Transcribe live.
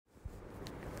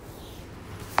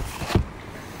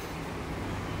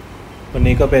วัน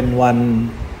นี้ก็เป็นวัน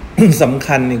สำ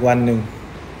คัญอีกวันหนึ่ง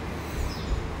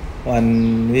วัน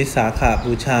วิสาข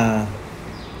บูชา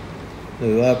ห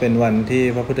รือว่าเป็นวันที่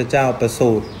พระพุทธเจ้าประ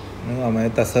สูตินึกออกไหม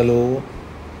ตรัสรู้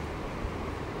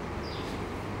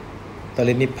ป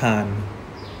รินิพพาน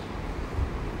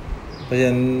เพราะฉะ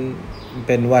นั้นเ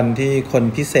ป็นวันที่คน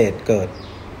พิเศษเกิด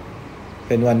เ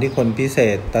ป็นวันที่คนพิเศ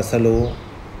ษตรัสรู้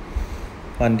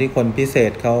วันที่คนพิเศ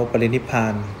ษเขาปรินิพพา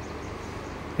น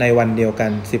ในวันเดียวกั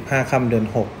น15ค่ำเดือน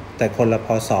6แต่คนละพ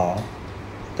ศ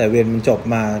แต่เวรมันจบ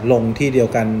มาลงที่เดียว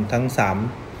กันทั้ง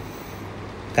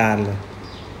3การเลย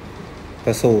ป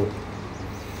ระสูติ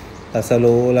ตรัส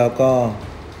รู้แล้วก็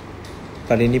ป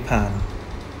รินิพพาน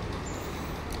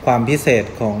ความพิเศษ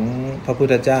ของพระพุท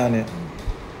ธเจ้าเนี่ย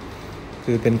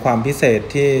คือเป็นความพิเศษ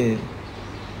ที่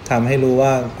ทำให้รู้ว่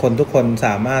าคนทุกคนส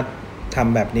ามารถท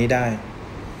ำแบบนี้ได้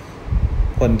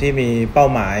คนที่มีเป้า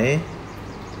หมาย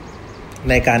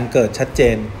ในการเกิดชัดเจ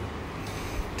น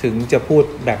ถึงจะพูด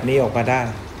แบบนี้ออกมาได้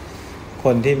ค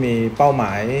นที่มีเป้าหม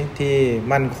ายที่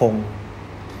มั่นคง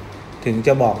ถึงจ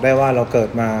ะบอกได้ว่าเราเกิด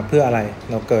มาเพื่ออะไร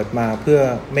เราเกิดมาเพื่อ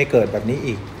ไม่เกิดแบบนี้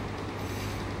อีก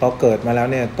พอเกิดมาแล้ว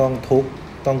เนี่ยต้องทุกข์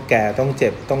ต้องแก่ต้องเจ็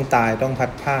บต้องตายต้องพั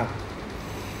ดพราก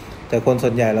แต่คนส่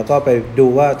วนใหญ่เราก็ไปดู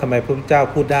ว่าทำไมพระพุทธเจ้า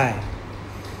พูดได้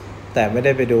แต่ไม่ไ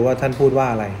ด้ไปดูว่าท่านพูดว่า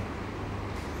อะไร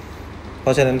เพร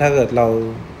าะฉะนั้นถ้าเกิดเรา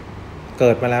เ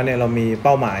กิดมาแล้วเนี่ยเรามีเ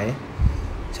ป้าหมาย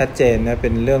ชัดเจนนะเป็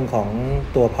นเรื่องของ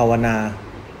ตัวภาวนา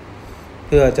เ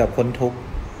พื่อจะพ้นทุกข์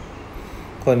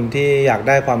คนที่อยากไ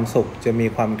ด้ความสุขจะมี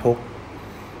ความทุกข์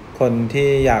คนที่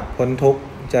อยากพ้นทุกข์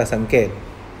จะสังเกต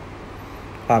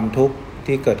ความทุกข์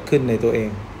ที่เกิดขึ้นในตัวเอง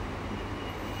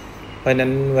เพราะนั้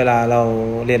นเวลาเรา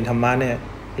เรียนธรรมะเนี่ย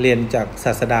เรียนจากศ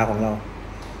าสดาของเรา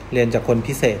เรียนจากคน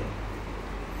พิเศษ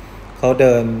เขาเ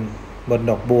ดินบน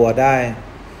ดอกบัวได้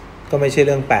ก็ไม่ใช่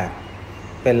เรื่องแปลก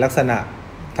เป็นลักษณะ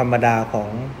ธรรมดาของ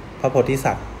พระโพธิ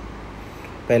สัตว์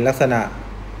เป็นลักษณะ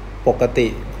ปกติ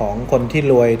ของคนที่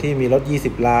รวยที่มีรถ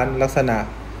20ล้านลักษณะ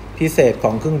พิเศษข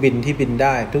องเครื่องบินที่บินไ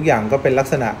ด้ทุกอย่างก็เป็นลัก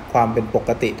ษณะความเป็นปก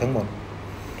ติทั้งหมด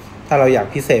ถ้าเราอยาก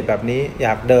พิเศษแบบนี้อย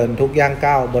ากเดินทุกย่าง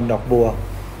ก้าวบนดอกบัว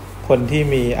คนที่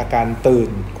มีอาการตื่น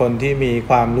คนที่มี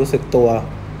ความรู้สึกตัว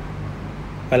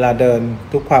เวลาเดิน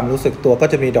ทุกความรู้สึกตัวก็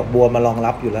จะมีดอกบัวมารอง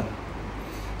รับอยู่แล้ว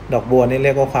ดอกบัวนี่เรี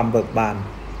ยกว่าความเบิกบาน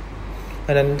เพร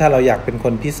าะฉะนั้นถ้าเราอยากเป็นค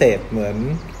นพิเศษเหมือน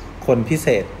คนพิเศ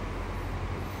ษ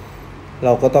เร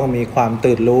าก็ต้องมีความ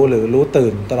ตื่นรู้หรือรู้ตื่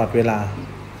นตลอดเวลา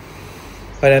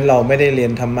เพราะฉะนั้นเราไม่ได้เรีย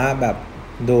นธรรมะแบบ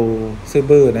ดูซื่อ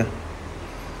บื้อนะ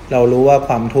เรารู้ว่าค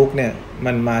วามทุกข์เนี่ย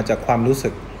มันมาจากความรู้สึ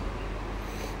ก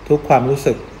ทุกความรู้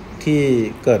สึกที่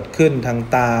เกิดขึ้นทาง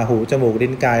ตาหูจมูก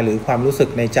ลิ้นกายหรือความรู้สึก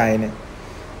ในใจเนี่ย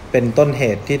เป็นต้นเห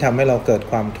ตุที่ทำให้เราเกิด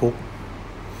ความทุกข์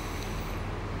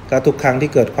ก็ทุกครั้งที่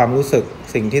เกิดความรู้สึก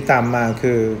สิ่งที่ตามมา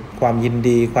คือความยิน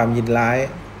ดีความยินร้าย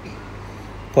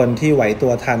คนที่ไหวตั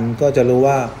วทันก็จะรู้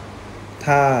ว่า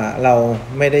ถ้าเรา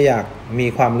ไม่ได้อยากมี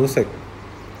ความรู้สึก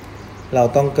เรา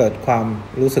ต้องเกิดความ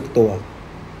รู้สึกตัว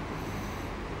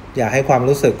อย่าให้ความ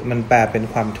รู้สึกมันแปลเป็น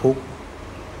ความทุกข์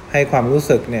ให้ความรู้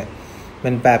สึกเนี่ยมั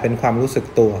นแปลเป็นความรู้สึก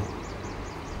ตัว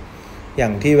อย่า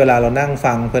งที่เวลาเรานั่ง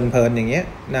ฟังเพลินๆอย่างเงี้ย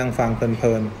นั่งฟังเพ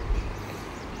ลิน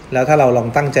ๆแล้วถ้าเราลอง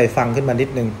ตั้งใจฟังขึ้นมานิด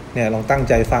นึงเนี่ยลองตั้ง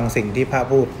ใจฟังสิ่งที่พระ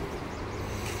พูด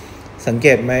สังเก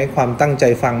ตไหมความตั้งใจ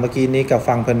ฟังเมื่อกี้นี้กับ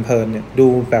ฟังเพลินๆเนี่ยดู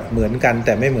แบบเหมือนกันแ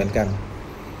ต่ไม่เหมือนกัน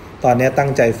ตอนนี้ตั้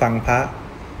งใจฟังพระ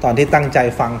ตอนที่ตั้งใจ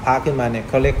ฟังพระขึ้นมาเนี่ย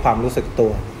เขาเรียกความรู้สึกตั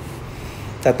ว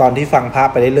แต่ตอนที่ฟังพระ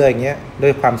ไปเรื่อยๆอย่างเงี้ยด้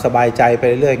วยความสบายใจไป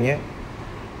เรื่อยๆอย่างเงี้ย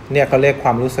เนี่ยเขาเรียกคว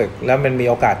ามรู้สึกแล้วมันมี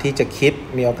โอกาสที่จะคิด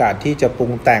มีโอกาสที่จะปรุ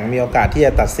งแต่งมีโอกาสที่จ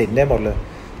ะตัดสินได้หมดเลย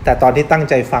แต่ตอนที่ตั้ง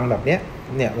ใจฟังแบบเนี้ย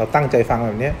เนี่ยเราตั้งใจฟังแ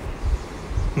บบเนี้ย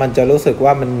มันจะรู้สึกว่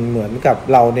ามันเหมือนกับ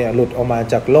เราเนี่ยหลุดออกมา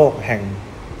จากโลกแห่ง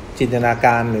จินตนาก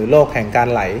ารหรือโลกแห่งการ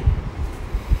ไหล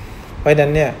เพราะฉะนั้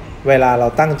นเนี่ยเวลาเรา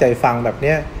ตั้งใจฟังแบบเ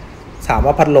นี้ยถาม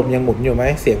ว่าพัดลมยังหมุนอยู่ไหม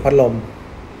เสียงพัดลม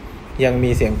ยังมี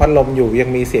เสียงพัดลมอยู่ยัง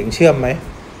มีเสียงเชื่อมไหม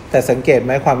แต่สังเกตไห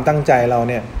มความตั้งใจเรา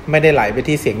เนี่ยไม่ได้ไหลไป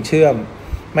ที่เสียงเชื่อม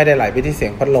ไม่ได้ไหลไปที่เสีย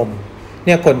งพัดลมเ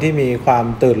นี่ยคนที่มีความ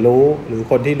ตื่นรู้หรือ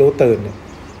คนที่รู้ตื่นเนี่ย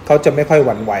เขาจะไม่ค่อยห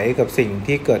วั่นไหวกับสิ่ง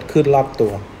ที่เกิดขึ้นรอบตั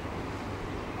ว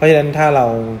เพราะฉะนั้นถ้าเรา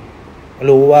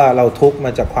รู้ว่าเราทุกข์ม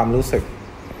าจากความรู้สึก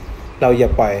เราอย่า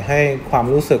ปล่อยให้ความ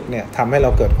รู้สึกเนี่ยทำให้เรา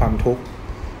เกิดความทุกข์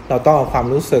เราต้องเอาความ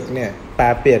รู้สึกเนี่ยแปล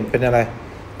เปลี่ยนเป็นอะไร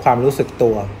ความรู้สึก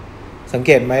ตัวสังเก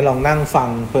ตไหมลองนั่งฟัง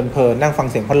เพลินๆนั่งฟัง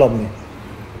เสียงพัดลมเ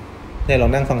นี่ยลอ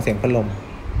งนั่งฟังเสียงพัดลม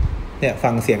เนี่ยฟั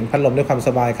งเสียงพัดลมด้วยความส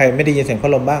บายใครไม่ได้ยินเสียงพั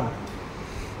ดลมบ้าง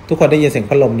ทุกคนได้ยินเสียง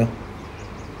พัดลมเนอะ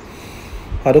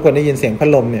พอทุกคนได้ยินเสียงพัด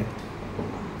ลมเนี่ย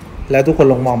แล้วทุกคน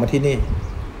ลองมองมาที่นี่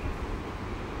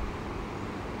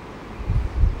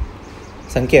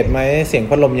สังเกตไหมเสียง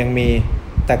พัดลมยังมี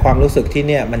แต่ความรู้สึกที่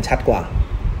เนี่ยมันชัดกว่า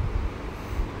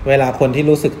เวลาคนที่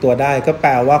รู้สึกตัวได้ก็แป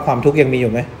ลว่าความทุกข์ยังมีอ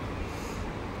ยู่ไหม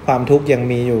ความทุกข์ยัง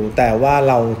มีอยู่แต่ว่า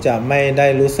เราจะไม่ได้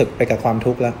รู้สึกไปกับความ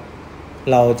ทุกข์แล้ว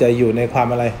เราจะอยู่ในความ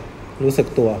อะไรรู้สึก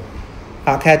ตัวพ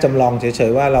ระแค่จำลองเฉ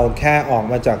ยๆว่าเราแค่ออก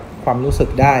มาจากความรู้สึก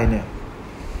ได้เนี่ย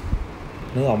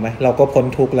นึกออกไหมเราก็พ้น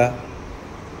ทุกข์แล้ว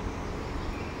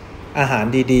อาหาร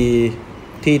ดี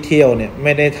ๆที่เที่ยวเนี่ยไ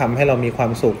ม่ได้ทำให้เรามีควา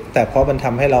มสุขแต่เพราะมันท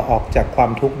ำให้เราออกจากควา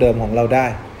มทุกข์เดิมของเราได้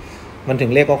มันถึ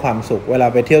งเรียกว่าความสุขเวลา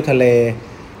ไปเที่ยวทะเล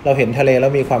เราเห็นทะเลแล้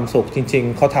วมีความสุขจริง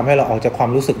ๆเขาทำให้เราออกจากความ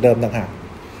รู้สึกเดิมต่างหาก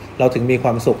เราถึงมีคว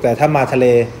ามสุขแต่ถ้ามาทะเล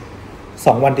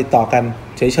2 วันติดต่อกัน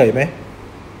เฉยๆไหม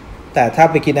แต่ถ้า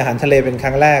ไปกินอาหารทะเลเป็นค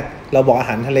รั้งแรกเราบอกอา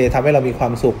หารทะเลทำให้เรามีควา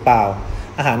มสุขเปล่า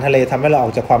อาหารทะเลทำให้เราออ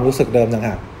กจากความรู้สึกเดิมต่างห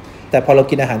ากแต่พอเรา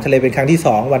กินอาหารทะเลเป็นครั้งที่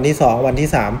2วันที่2วันที่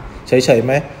3เฉยๆไ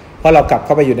หมเพราะเรากลับเ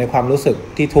ข้าไปอยู่ในความรู้สึก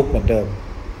ที่ทุกข์เหมือนเดิม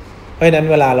เพราะฉะนั้น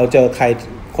เวลาเราเจอใคร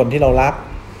คนที่เรารัก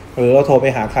หรือเราโทรไป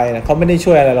หาใครนะเขาไม่ได้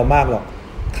ช่วยอะไรเรามากหรอก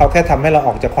เขาแค่ทำให้เราอ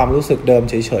อกจากความรู้สึกเดิม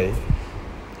เฉย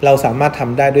ๆเราสามารถท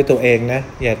ำได้ด้วยตัวเองนะ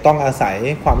อย่าต้องอาศัย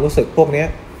ความรู้สึกพวกนี้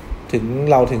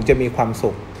เราถึงจะมีความสุ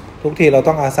ขทุกทีเรา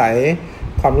ต้องอาศัย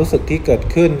ความรู้สึกที่เกิด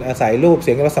ขึ้นอาศัยรูปเ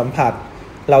สียงรสสัมผัส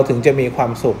เราถึงจะมีควา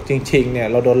มสุขจริงๆเนี่ย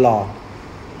เราโดนหลอก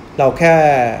เราแค่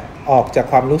ออกจาก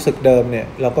ความรู้สึกเดิมเนี่ย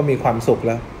เราก็มีความสุข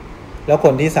แล้วค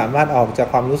นที่สามารถออกจาก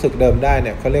ความรู้สึกเดิมได้เ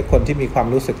นี่ยเขาเรียกคนที่มีความ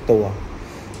รู้สึกตัว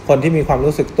คนที่มีความ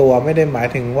รู้สึกตัวไม่ได้หมาย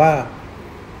ถึงว่า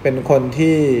เป็นคน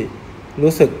ที่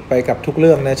รู้สึกไปกับทุกเ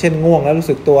รื่องนะเช่นง่วงแล้วรู้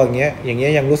สึกตัวอย่างเงี้ย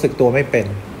ยังรู้สึกตัวไม่เป็น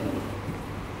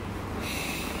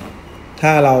ถ้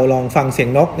าเราลองฟังเสียง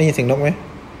นกนี่เสียงนกไหม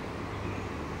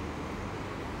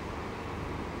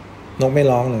นกไม่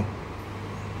ร้องเลย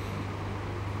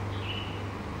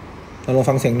เราลอง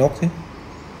ฟังเสียงนกสิ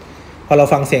พอเรา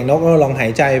ฟังเสียงนกเราลองหา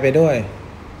ยใจไปด้วย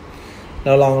เร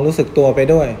าลองรู้สึกตัวไป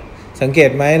ด้วยสังเกต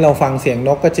ไหมเราฟังเสียงน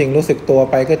กก็จริงรู้สึกตัว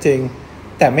ไปก็จริง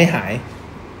แต่ไม่หาย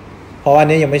เพราะว่า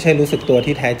นี้ยังไม่ใช่รู้สึกตัว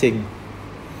ที่แท้จริง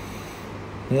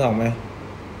นึกออกไหม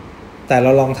แต่เร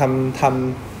าลอง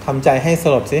ทำใจให้ส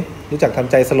ลดสิรู้จักท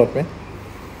ำใจสลดไหม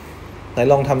ไหน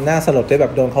ลองทำหน้าสลดได้แบ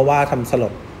บโดนเขาว่าทำสล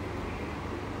ด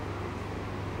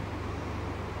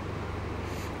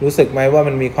รู้สึกไหมว่า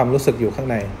มันมีความรู้สึกอยู่ข้าง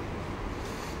ใน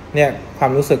เนี่ยควา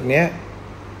มรู้สึกเนี้ย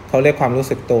เขาเรียกความรู้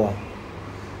สึกตัว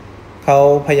เขา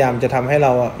พยายามจะทำให้เร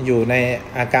าอยู่ใน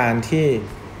อาการที่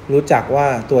รู้จักว่า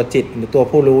ตัวจิตหรือตัว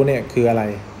ผู้รู้เนี่ยคืออะไร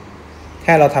แ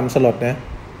ค่เราทำสลดนะ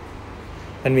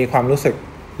มันมีความรู้สึก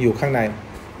อยู่ข้างใน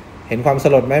เห็นความส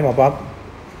ลดไหมหมอป๊อป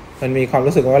มันมีความ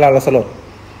รู้สึกว่าเราสลด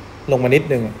ลงมานิด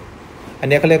นึงอัน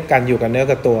นี้เขาเรียกการอยู่กับเนื้อ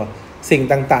กับตัวสิ่ง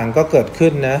ต่างๆก็เกิดขึ้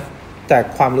นนะแต่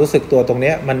ความรู้สึกตัวตรง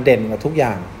นี้มันเด่นกว่าทุกอย่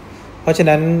างเพราะฉะ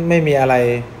นั้นไม่มีอะไร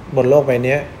บนโลกใบ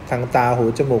นี้ทางตาหู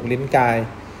จมูกลิ้นกาย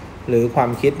หรือความ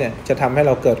คิดเนี่ยจะทำให้เ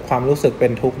ราเกิดความรู้สึกเป็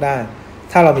นทุกข์ได้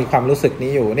ถ้าเรามีความรู้สึก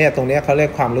นี้อยู่เนี่ยตรงนี้เขาเรีย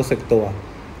กความรู้สึกตัว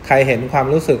ใครเห็นความ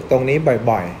รู้สึกตรงนี้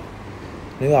บ่อย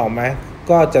ๆนึกออกไหม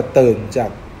ก็จะตื่นจา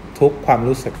กทุกความ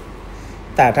รู้สึก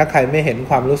แต่ถ้าใครไม่เห็น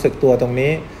ความรู้สึกตัวตรง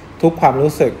นี้ทุกความ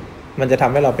รู้สึกมันจะท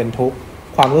ำให้เราเป็นทุกข์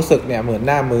ความรู้สึกเนี่ยเหมือนห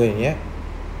น้ามืออย่างเงี้ย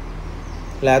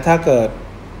แล้วถ้าเกิด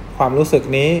ความรู้สึก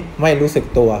นี้ไม่รู้สึก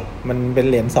ตัวมันเป็น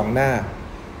เหรียญ2 หน้า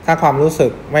ถ้าความรู้สึ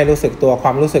กไม่รู้สึกตัวคว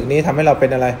ามรู้สึกนี้ทำให้เราเป็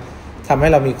นอะไรทำให้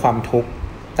เรามีความทุกข์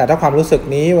แต่ถ้าความรู้สึก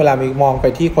นี้เวลามีมองไป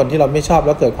ที่คนที่เราไม่ชอบแ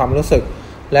ล้วเกิดความรู้สึก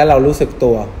และเรารู้สึก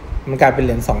ตัวมันกลายเป็นเห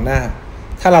รียญ2 หน้า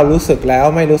ถ้าเรารู้สึกแล้ว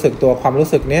ไม่รู้สึกตัวความรู้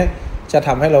สึกนี้จะท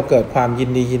ำให้เราเกิดความยิน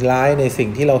ดียินร้ายในสิ่ง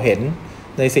ที่เราเห็น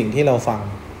ในสิ่งที่เราฟัง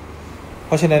เพ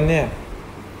ราะฉะนั้นเนี่ย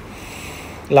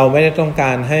เราไม่ได้ต้องก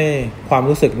ารให้ความ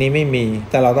รู้สึกนี้ไม่มี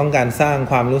แต่เราต้องการสร้าง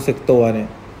ความรู้สึกตัวเนี่ย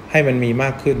ให้มันมีมา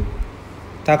กขึ้น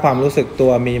ถ้าความรู้สึกตั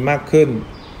วมีมากขึ้น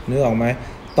นึกออกไหม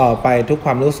ต่อไปทุกค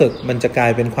วามรู้สึกมันจะกลา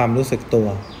ยเป็นความรู้สึกตัว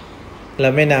แล้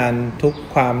วไม่นานทุก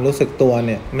ความรู้สึกตัวเ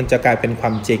นี่ยมันจะกลายเป็นควา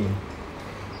มจริง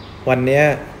วันนี้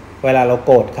เวลาเราโ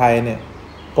กรธใครเนี่ย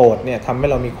โกรธเนี่ยทำให้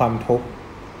เรามีความทุกข์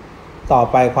ต่อ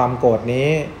ไปความโกรธนี้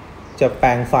จะแปล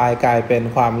งไฟล์กลายเป็น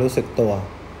ความรู้สึกตัว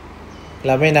แ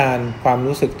ล้วไม่นานความ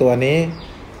รู้สึกตัวนี้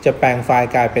จะแปลงไฟล์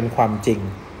กลายเป็นความจริง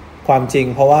ความจริง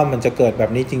เพราะว่ามันจะเกิดแบ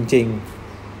บนี้จริง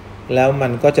ๆแล้วมั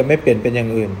นก็จะไม่เปลี่ยนเป็นอย่า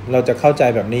งอื่นเราจะเข้าใจ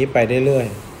แบบนี้ไปเรื่อย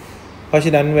ๆเพราะฉ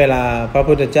ะนั้นเวลาพระ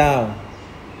พุทธเจ้า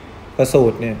ประสู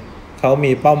ติเนี่ยเขา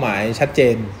มีเป้าหมายชัดเจ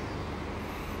น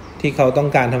ที่เขาต้อง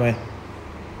การทำไม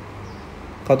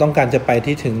เขาต้องการจะไป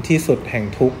ที่ถึงที่สุดแห่ง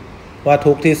ทุกข์ว่า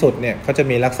ทุกข์ที่สุดเนี่ยเขาจะ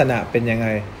มีลักษณะเป็นยังไง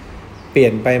เปลี่ย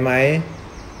นไปไหม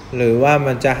หรือว่า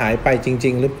มันจะหายไปจ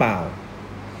ริงๆหรือเปล่า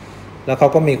แล้วเขา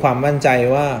ก็มีความมั่นใจ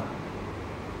ว่า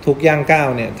ทุกย่างก้าว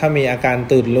เนี่ยถ้ามีอาการ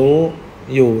ตื่นรู้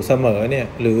อยู่เสมอเนี่ย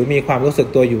หรือมีความรู้สึก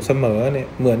ตัวอยู่เสมอเนี่ย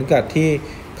เหมือนกับที่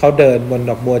เขาเดินบน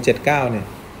ดอกบัว7 ก้าวเนี่ย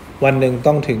วันหนึ่ง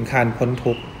ต้องถึงคานพ้น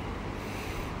ทุกข์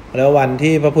แล้ววัน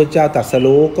ที่พระพุทธเจ้าตรัส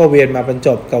รู้ก็เวียนมาบรรจ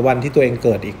บกับวันที่ตัวเองเ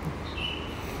กิดอีก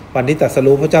วันที่ตรัส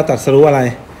รู้พระเจ้าตรัสรู้อะไร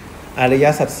อริย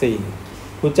สัจสี่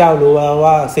พระเจ้ารู้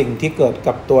ว่าสิ่งที่เกิด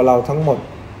กับตัวเราทั้งหมด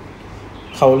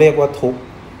เขาเรียกว่าทุกข์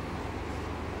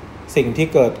สิ่งที่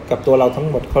เกิดกับตัวเราทั้ง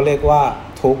หมดเขาเรียกว่า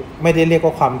ทุกข์ไม่ได้เรียก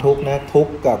ว่าความทุกข์นะทุก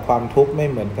ข์กับความทุกข์ไม่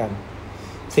เหมือนกัน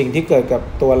สิ่งที่เกิดกับ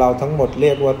ตัวเราทั้งหมดเรี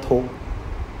ยกว่าทุกข์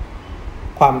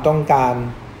ความต้องการ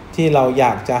ที่เราอย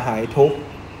ากจะหายทุกข์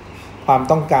ความ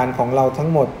ต้องการของเราทั้ง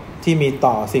หมดที่มี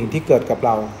ต่อสิ่งที่เกิดกับเ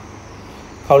รา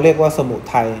เขาเรียกว่าสมุ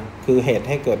ทัยคือเหตุ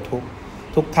ให้เกิดทุกข์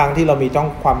ทุกครั้งที่เรามี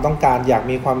ความต้องการอยาก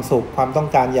มีความสุขความต้อง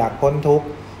การอยากพ้นทุกข์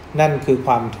นั่นคือค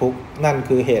วามทุกข์นั่น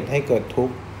คือเหตุให้เกิดทุก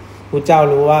ข์พระเจ้า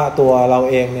รู้ว่าตัวเรา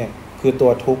เองเนี่ยคือตั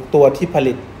วทุกข์ตัวที่ผ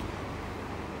ลิต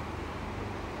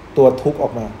ตัวทุกข์ออ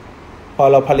กมาพอ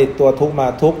เราผลิตตัวทุกข์มา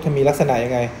ทุกข์จะมีลักษณะยั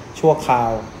งไงชั่วคราว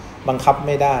บังคับไ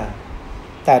ม่ได้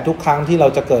แต่ทุกครั้งที่เรา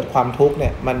จะเกิดความทุกข์เนี่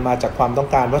ยมันมาจากความต้อง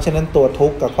การเพราะฉะนั้นตัวทุ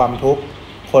กข์กับความทุกข์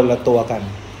คนละตัวกัน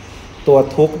ตัว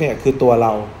ทุกข์เนี่ยคือตัวเร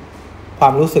าควา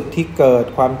มรู้สึกที่เกิด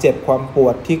ความเจ็บความปว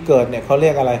ดที่เกิดเนี่ยเขาเรี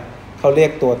ยกอะไรเขาเรีย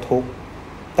กตัวทุกข์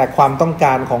แต่ความต้องก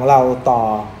ารของเราต่อ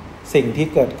สิ่งที่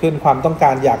เกิดขึ้นความต้องก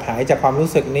ารอยากหายจากความรู้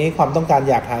สึกนี้ความต้องการ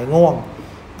อยากหายง่วง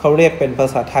เขาเรียกเป็นภา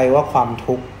ษาไทยว่าความ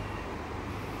ทุกข์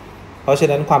เพราะฉะ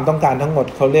นั้นความต้องการทั้งหมด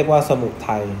เขาเรียกว่าสมุ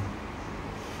ทัย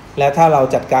และถ้าเรา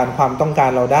จัดการความต้องการ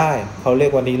เราได้เขาเรีย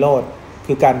กว่านิโรธ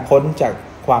คือการพ้นจาก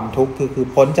ความทุกข์คือ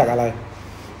พ้นจากอะไร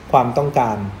ความต้องก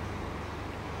าร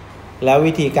แล้ว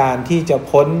วิธีการที่จะ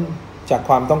พ้นจาก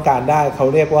ความต้องการได้เขา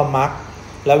เรียกว่ามรรค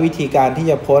แล้ววิธีการที่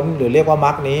จะพ้นหรือเรียกว่าม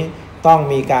รรคนี้ต้อง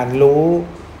มีการรู้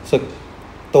สึก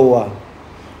ตัว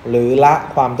หรือละ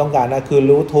ความต้องการนะคือ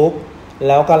รู้ทุกข์แ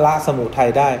ล้วก็ละสมุทัย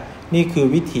ได้นี่คือ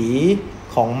วิถี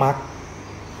ของมรรค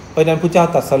เพราะฉะนั้นพระเจ้า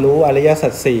ตรัสรู้อริยสั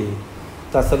จสี่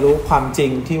ตรัสรู้ความจริ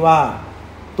งที่ว่า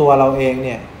ตัวเราเองเ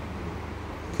นี่ย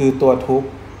คือตัวทุกข์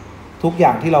ทุกอย่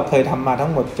างที่เราเคยทำมาทั้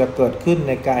งหมดจะเกิดขึ้นใ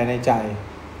นกายในใจ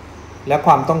และค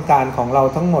วามต้องการของเรา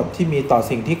ทั้งหมดที่มีต่อ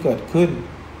สิ่งที่เกิดขึ้น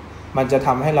มันจะท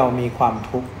ำให้เรามีความ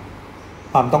ทุกข์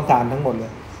ความต้องการทั้งหมดเล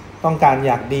ยต้องการอ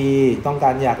ยากดีต้องก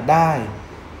ารอยากได้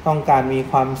ต้องการมี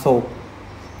ความสุข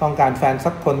ต้องการแฟน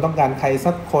สักคนต้องการใคร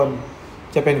สักคน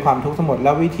จะเป็นความทุกข์ทั้งหมดแ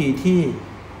ล้ววิธีที่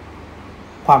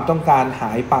ความต้องการห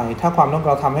ายไปถ้าความต้องก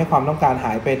ารทำให้ความต้องการห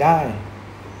ายไปได้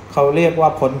เขาเรียกว่า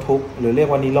พ้นทุกข์หรือเรียก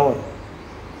ว่านิโรธ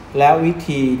แล้ววิ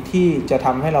ธีที่จะท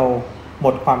ำให้เราหม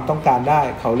ดความต้องการได้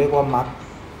เขาเรียกว่ามรรค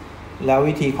แล้ว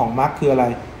วิธีของมรรคคืออะไร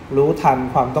รู้ทัน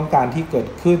ความต้องการที่เกิด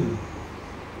ขึ้น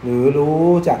หรือรู้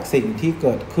จากสิ่งที่เ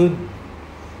กิดขึ้น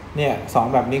เนี่ยสอง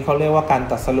แบบนี้เขาเรียกว่าการ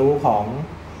ตรัสรู้ของ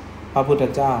พระพุทธ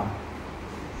เจ้า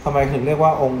ทำไมถึงเรียกว่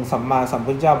าองค์สัมมาสัม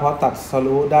พุทธเจ้าเพราะตรัส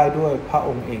รู้ได้ด้วยพระอ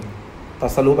งค์เองตรั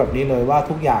สรู้แบบนี้เลยว่า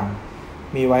ทุกอย่าง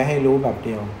มีไว้ให้รู้แบบเ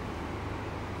ดียว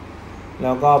แ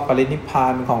ล้วก็ปรินิพพา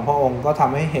นของพระองค์ก็ท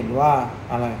ำให้เห็นว่า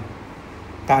อะไร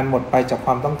การหมดไปจากค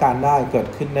วามต้องการได้เกิด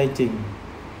ขึ้นได้จริง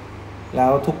แล้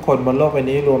วทุกคนบนโลกใบ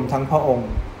นี้รวมทั้งพระองค์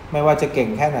ไม่ว่าจะเก่ง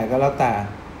แค่ไหนก็แล้วแต่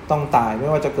ต้องตายไม่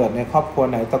ว่าจะเกิดในครอบครัว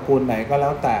ไหนตระกูลไหนก็แล้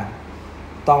วแต่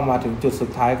ต้องมาถึงจุดสุด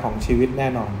ท้ายของชีวิตแน่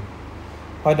นอน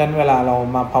เพราะฉะนั้นเวลาเรา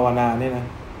มาภาวนาเนี่ยนะ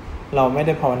เราไม่ไ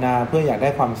ด้ภาวนาเพื่ออยากได้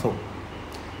ความสุข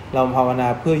เราภาวนา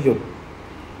เพื่อหยุด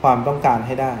ความต้องการใ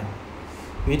ห้ได้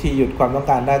วิธีหยุดความต้อง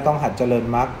การได้ต้องหัดเจริญ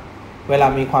มรรคเวลา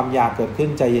มีความอยากเกิดขึ้น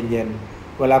ใจเย็น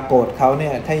ๆเวลาโกรธเขาเนี่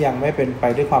ยถ้ายังไม่เป็นไป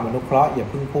ด้วยความอนุเคราะห์อย่า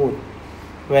เพิ่งพูด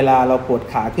เวลาเราปวด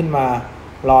ขาขึ้นมา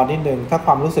รอนิดนึงถ้าค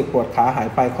วามรู้สึกปวดขาหาย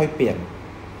ไปค่อยเปลี่ยน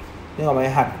นึกออกไหม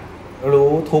หัด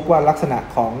รู้ทุกว่าลักษณะ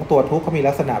ของตัวทุกเขามี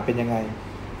ลักษณะเป็นยังไง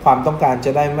ความต้องการจ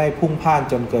ะได้ไม่พุ่งพ่าน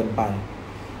จนเกินไป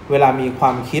เวลามีคว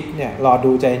ามคิดเนี่ยรอ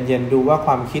ดูใจเย็นๆดูว่าค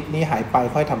วามคิดนี้หายไป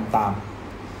ค่อยทำตาม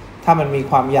ถ้ามันมี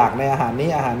ความอยากในอาหาร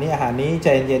นี้ใจ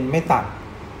เย็นๆไม่ตัก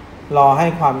รอให้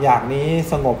ความอยากนี้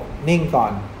สงบนิ่งก่อ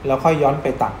นแล้วค่อยย้อนไป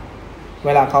ตักเว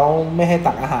ลาเขาไม่ให้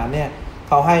ตักอาหารเนี่ยเ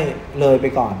ขาให้เลยไป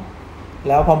ก่อนแ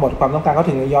ล้วพอหมดความต้องการเขา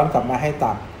ถึงจะย้อนกลับมาให้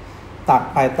ตัก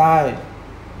ภายใต้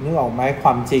นึกออกไหมคว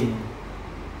ามจริง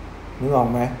นึกออก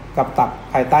ไหมกับตัก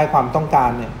ภายใต้ความต้องการ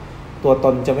เนี่ยตัวต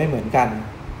นจะไม่เหมือนกัน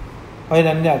เพราะฉะ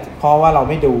นั้นเนี่ยเพราะว่าเรา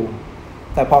ไม่ดู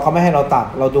แต่พอเขาไม่ให้เราตัก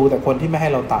เราดูแต่คนที่ไม่ให้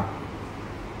เราตัก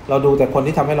เราดูแต่คน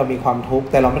ที่ทำให้เรามีความทุกข์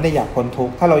แต่เราไม่ได้อยากพ้นทุก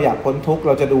ข์ถ้าเราอยากพ้นทุกข์เ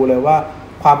ราจะดูเลยว่า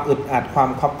ความอึดอัดความ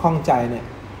คับข้องใจเนี่ย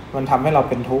มันทำให้เรา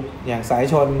เป็นทุกข์อย่างสาย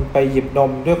ชนไปหยิบน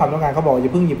มด้วยความต้องการเขาบอกอย่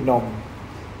าเพิ่งหยิบนม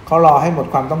เขารอให้หมด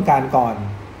ความต้องการก่อน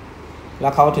แล้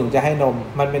วเขาถึงจะให้นม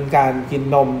มันเป็นการกิน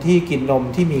นม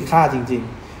ที่มีค่าจริง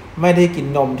ๆไม่ได้กิน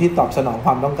นมที่ตอบสนองค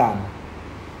วามต้องการ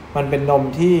มันเป็นนม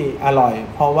ที่อร่อย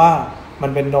เพราะว่ามั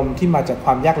นเป็นนมที่มาจากคว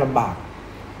ามยากลำบาก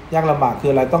คือ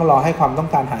อะไรต้องรอให้ความต้อง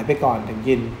การหายไปก่อนถึง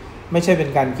กินไม่ใช่เป็น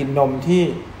การกินนมที่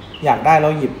อยากได้แล้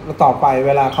วหยิบแล้วต่อไปเ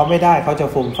วลาเขาไม่ได้เขาจะ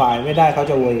ฟูมฟายไม่ได้เขา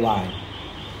จะโวยวาย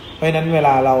เพราะฉะนั้นเวล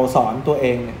าเราสอนตัวเอ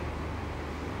งเนี่ย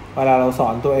เวลาเราสอ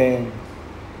นตัวเอง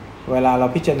เวลาเรา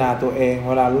พิจารณาตัวเอง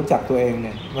เวลารู้จักตัวเองเ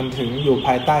นี่ยมันถึงอยู่ภ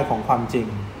ายใต้ของความจริง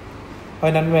เพราะฉ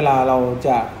ะนั้นเวลาเราจ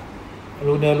ะ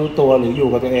รู้เนื้อรู้ตัวหรืออยู่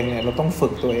กับตัวเองเนี่ยเราต้องฝึ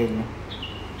กตัวเองนะ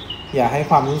อย่าให้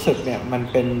ความรู้สึกเนี่ยมัน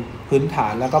เป็นพื้นฐา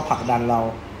นแล้วก็ผลักดันเรา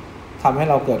ทำให้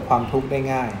เราเกิดความทุกข์ได้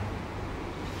ง่าย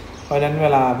เพราะฉะนั้นเว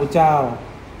ลาพระเจ้า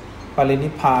ปรินิ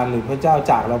พพานหรือพระเจ้า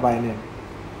จากเราไปเนี่ย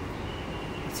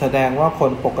แสดงว่าค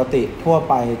นปกติทั่ว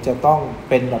ไปจะต้อง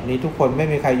เป็นแบบนี้ทุกคนไม่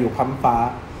มีใครอยู่ค้ำฟ้า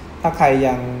ถ้าใคร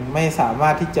ยังไม่สามา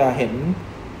รถที่จะเห็น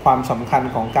ความสำคัญ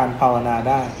ของการภาวนา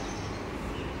ได้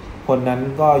คนนั้น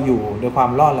ก็อยู่ด้วยควา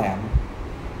มล่อแหลม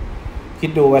คิด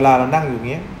ดูเวลาเรานั่งอยู่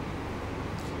เงี้ย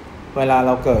เวลาเร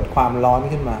าเกิดความร้อน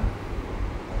ขึ้นมา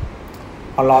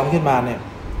พอร้อนขึ้นมาเนี่ย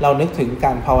เรานึกถึงก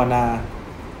ารภาวนา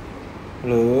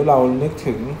หรือเรานึก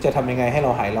ถึงจะทำยังไงให้เร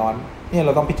าหายร้อนเนี่ยเร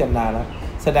าต้องพิจารณาแล้ว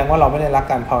แสดงว่าเราไม่ได้รัก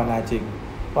การภาวนาจริง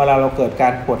เวลาเราเกิดกา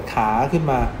รปวดขาขึ้น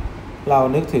มาเรา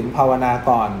นึกถึงภาวนา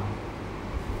ก่อน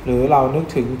หรือเรานึก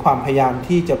ถึงความพยายาม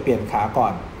ที่จะเปลี่ยนขาก่อ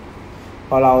นพ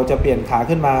อเราจะเปลี่ยนขา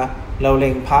ขึ้นมาเราเล็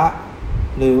งพระ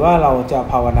หรือว่าเราจะ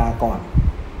ภาวนาก่อน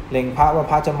เล็งพระว่า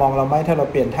พระจะมองเราไหมถ้าเรา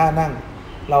เปลี่ยนท่านั่ง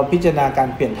เราพิจารณาการ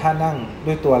เปลี่ยนท่านั่ง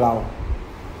ด้วยตัวเรา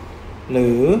หรื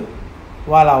อ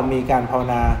ว่าเรามีการภาว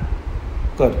นา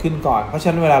เกิดขึ้นก่อนเพราะฉะ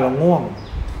นั้นเวลาเราง่วง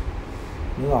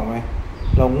นึกออกไหม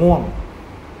เราง่วง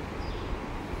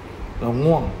นึกออกไ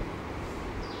หม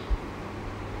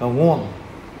เราง่วง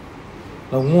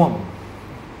เราง่วง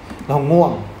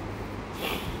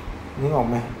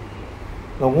ไหม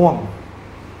เ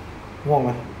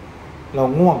รา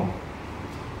ง่วง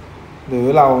หรือ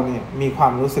เราเนี่ยมีควา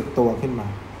มรู้สึกตัวขึ้นมา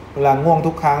เวลาง่วง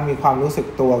ทุกครั้งมีความรู้สึก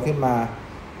ตัวขึ้นมา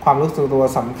ความรู้สึกตัว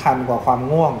สำคัญกว่าความ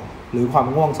ง่วงหรือความ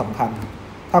ง่วงสำคัญ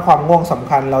ถ้าความง่วงสำ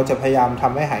คัญเราจะพยายามท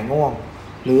ำให้หายง่วง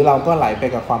หรือเราก็ไหลไป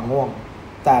กับความง่วง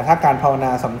แต่ถ้าการภาวน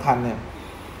าสำคัญเนี่ย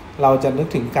เราจะนึก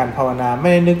ถึงการภาวนาไม่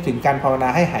ได้นึกถึงการภาวนา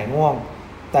ให้หายง่วง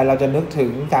แต่เราจะนึกถึ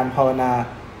งการภาวนา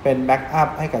เป็นแบ็กอัพ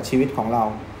ให้กับชีวิตของเรา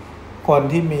คน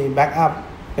ที่มีแบ็กอัพ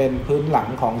เป็นพื้นหลัง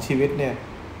ของชีวิตเนี่ย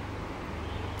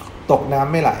ตกน้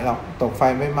ำไม่ไหลหรอกตกไฟ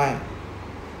ไม่ไหม้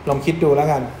ลองคิดดูแล้ว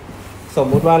กันสม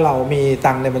มุติว่าเรามี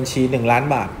ตังค์ในบัญชี1 ล้าน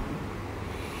บาท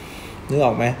นึกอ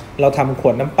อกไหมเราทำข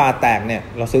วดน้ำปลาแตกเนี่ย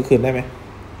เราซื้อคืนได้ไหม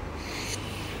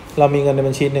เรามีเงินใน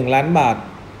บัญชี1 ล้านบาท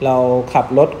เราขับ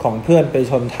รถของเพื่อนไป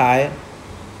ชนท้าย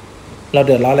เราเ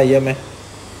ดือดร้อนอะไรเยอะไหม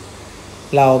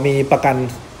เรามีประกัน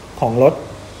ของรถ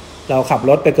เราขับ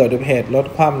รถไปเกิดอุบัติเหตุรถ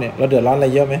คว่ำเนี่ยเราเดือดร้อนอะไร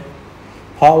เยอะไหม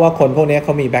เพราะว่าคนพวกนี้เข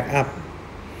ามีแบ็กอัพ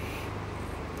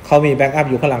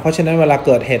อยู่ข้างหลังเพราะฉะนั้นเวลาเ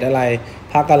กิดเหตุอะไร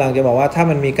พระกำลังจะบอกว่าถ้า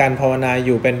มันมีการภาวนาอ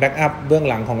ยู่เป็นแบ็กอัพเบื้อง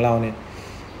หลังของเราเนี่ย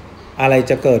อะไร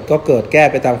จะเกิดก็เกิดแก้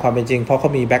ไปตามความเป็นจริงเพราะเขา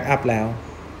มีแบ็กอัพแล้ว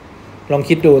ลอง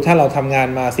คิดดูถ้าเราทำงาน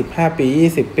มา15 ปี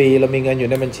20 ปีเรามีเงินอยู่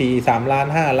ในบัญชี3 ล้าน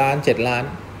5 ล้าน7 ล้าน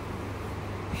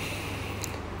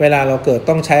เวลาเราเกิด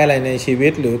ต้องใช้อะไรในชีวิ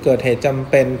ตหรือเกิดเหตุจำ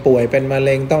เป็นป่วยเป็นมะเ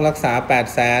ร็งต้องรักษา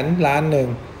800,000 ล้านหนึ่ง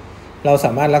เราส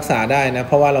ามารถรักษาได้นะเ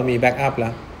พราะว่าเรามีแบ็กอัพแล้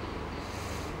ว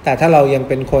แต่ถ้าเรายัง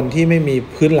เป็นคนที่ไม่มี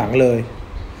พื้นหลังเลย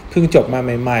เพิ่งจบมาใ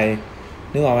หม่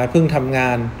ๆนึกออกไหมเพิ่งทำงา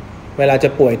นเวลาจะ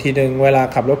ป่วยทีนึงเวลา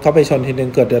ขับรถเขาไปชนทีนึง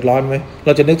เกิดเดือดร้อนไหมเร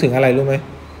าจะนึกถึงอะไรรู้ไหม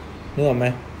นึกออกไหม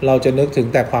เราจะนึกถึง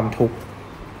แต่ความทุกข์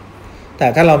แต่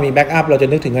ถ้าเรามีแบ็กอัพเราจะ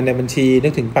นึกถึงเงินในบัญชีนึ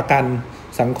กถึงประกัน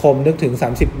สังคมนึกถึง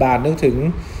30 บาทนึกถึง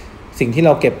สิ่งที่เร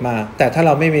าเก็บมาแต่ถ้าเร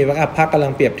าไม่มีแบ็กอัพพรรคกำลั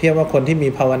งเปรียบเทียบว่าคนที่มี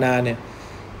ภาวนาเนี่ย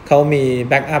เขามี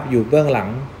แบ็กอัพอยู่เบื้องหลัง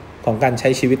ของการใช้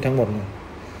ชีวิตทั้งหมดเลย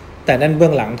แต่นั่นเบื้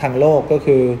องหลังทางโลกก็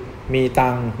คือมีตั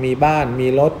งค์มีบ้านมี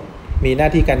รถมีหน้า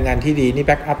ที่การงานที่ดีนี่แ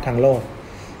บ็กอัพทางโลก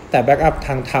แต่แบ็กอัพท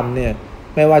างธรรมเนี่ย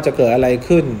ไม่ว่าจะเกิดอะไร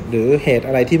ขึ้นหรือเหตุอ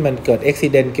ะไรที่มันเกิดอุบัติเ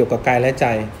หตุเกี่ยวกับกายและใจ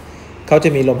เขาจะ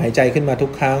มีลมหายใจขึ้นมาทุ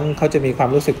กครั้งเขาจะมีความ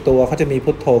รู้สึกตัวเขาจะมี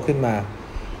พุทโธขึ้นมา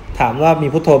ถามว่ามี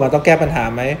พุทโธมาต้องแก้ปัญหา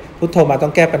ไหมพุทโธมาต้อ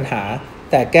งแก้ปัญหา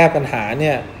แต่แก้ปัญหาเ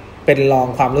นี่ยเป็นรอง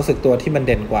ความรู้สึกตัวที่มันเ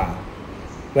ด่นกว่า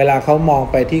เวลาเขามอง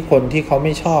ไปที่คนที่เขาไ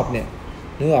ม่ชอบเนี่ย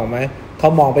นึกออกไหมเขา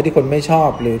มองไปที่คนไม่ชอบ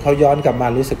หรือเขาย้อนกลับมา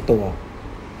รู้สึกตัว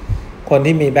คน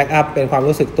ที่มีแบ็กอัพเป็นความ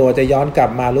รู้สึกตัวจะย้อนกลับ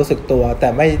มารู้สึกตัวแต่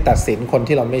ไม่ตัดสินคน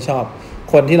ที่เราไม่ชอบ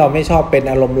คนที่เราไม่ชอบเป็น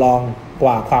อารมณ์รองก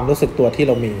ว่าความรู้สึกตัวที่เ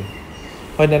รามี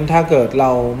เพราะฉะนั้นถ้าเกิดเรา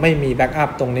ไม่มีแบ็กอัพ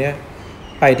ตรงนี้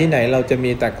ไปที่ไหนเราจะ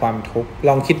มีแต่ความทุกข์ล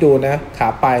องคิดดูนะขา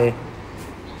ไป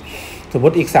สมม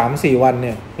ติอีก 3-4 วันเ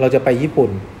นี่ยเราจะไปญี่ปุ่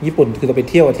นคือเราไป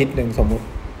เที่ยวอาทิตย์นึงสมมติ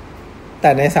แต่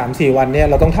ใน 3-4 วันเนี่ย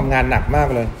เราต้องทำงานหนักมาก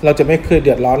เลยเราจะไม่เคยเ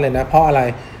ดือดร้อนเลยนะเพราะอะไร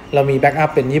เรามีแบ็กอัพ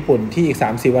เป็นญี่ปุ่นที่อีก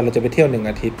 3-4 วันเราจะไปเที่ยว1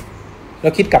 อาทิตย์แล้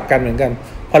วคิดกลับกันเหมือนกัน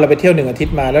พอเราไปเที่ยว1 อาทิต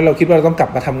ย์มาแล้วเราคิดว่าเราต้องกลับ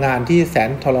มาทำงานที่แสน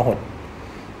ทรหด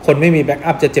คนไม่มีแบ็ก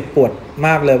อัพจะเจ็บปวดม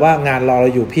ากเลยว่างานรอเรา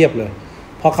อยู่เพียบเลย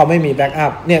เพราะเขาไม่มีแบ็กอั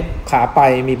พเนี่ยขาไป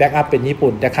มีแบ็กอัพเป็นญี่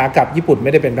ปุ่นแต่ขากลับญี่ปุ่นไ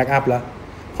ม่ได้เป็นแบ็กอัพแล้ว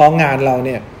เพราะงานเราเ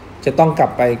นี่ยจะต้องกลั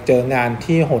บไปเจองาน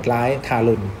ที่โหดร้ายทา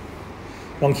รุณ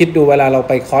ลองคิดดูเวลาเรา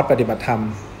ไปคอร์สปฏิบัติธรรม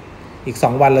อีก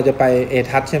2 วันเราจะไปเอ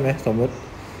ทัชใช่ไหมสมมุติ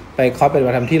ไปคอร์สปฏิ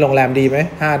บัติธรรมที่โรงแรมดีไหม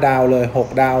5 ดาวเลย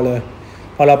6 ดาวเลย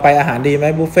พอเราไปอาหารดีไหม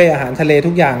บุฟเฟ่อาหารทะเล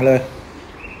ทุกอย่างเลย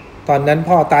ตอนนั้น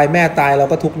พ่อตายแม่ตายเรา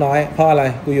ก็ทุกข์น้อยเพราะอะไร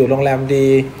กูอยู่โรงแรมดี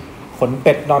ขนเ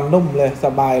ป็ดนอนนุ่มเลยส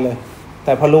บายเลยแ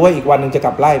ต่พอรู้ว่าอีกวันนึงจะก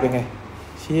ลับไล่เป็นไง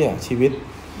เชี่ยชีวิต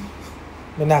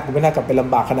กูไม่น่ากลับไปล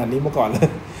ำบากขนาดนี้เมื่อก่อนเลย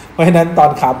เพราะฉะนั้นตอน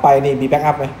ขาไปนี่มีแบ็ก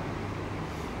อัพไหม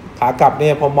ขากลับเนี่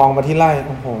ยพอมองมาที่ไร่โ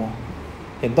อ้โห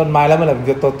เห็นต้นไม้แล้วเมื่อไหร่มึง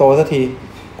จะโตสักที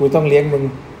กูต้องเลี้ยงมึง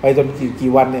ไปจน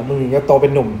กี่วันเนี่ยมึงถึงจะโตเป็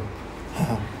นหนุ่ม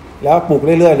แล้วปลูก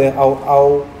เรื่อยๆเลยเอา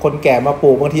คนแก่มาป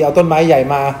ลูกบางทีเอาต้นไม้ใหญ่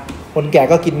มาคนแก่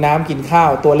ก็กินน้ำกินข้าว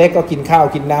ตัวเล็กก็กินข้าว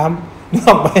กินน้ำนึก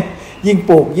ออกไหมยิ่ง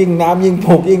ปลูกยิ่งน้ำยิ่งป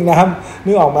ลูกยิ่งน้ำ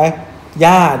นึกออกไหมห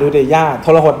ญ้าดูดิหญ้าท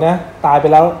รหดนะตายไป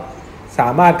แล้วสา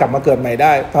มารถกลับมาเกิดใหม่ไ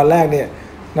ด้ตอนแรกเนี่ย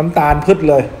น้ำตาลพืช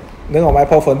เลยนึกออกไหม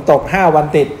พอฝนตก5 วัน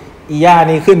ติดอีหญ้า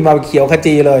นี่ขึ้นมาเขียวข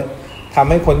จีเลยทำ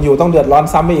ให้คนอยู่ต้องเดือดร้อน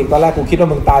ซ้ำไปอีกตอนแรกกูคิดว่า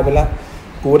มึงตายไปแล้ว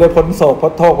กูได้พ้นโศกพ้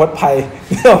นโทษพ้นภัย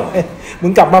มึ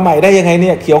งกลับมาใหม่ได้ยังไงเ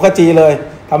นี่ยเขียวขจีเลย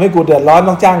ทำให้กูเดือดร้อน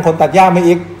ต้องจ้างคนตัดหญ้ามา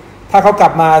อีกถ้าเขากลั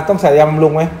บมาต้องใส่ยาบำรุ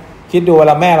งไหมคิดดูเว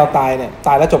ลาแม่เราตายเนี่ยต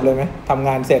ายแล้วจบเลยไหมทำง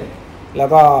านเสร็จแล้ว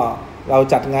ก็เรา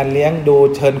จัดงานเลี้ยงดู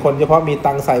เชิญคนเฉพาะมี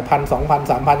ตังค์ใส่1,000 2,000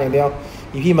 3,000อย่างเดียว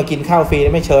อีพี่มากินข้าวฟรี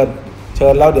ไม่เชิญ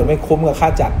แล้วเดี๋ยวไม่คุ้มกับค่า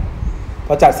จัดพ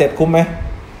อจัดเสร็จคุ้มไหม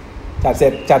จัดเสร็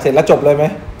จแล้วจบเลยไหม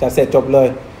จัดเสร็จจบเลย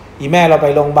อีแม่เราไป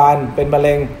โรงพยาบาลเป็นมะเ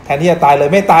ร็งแทนที่จะตายเลย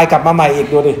ไม่ตายกลับมาใหม่อีก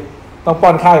ดูดิต้องป้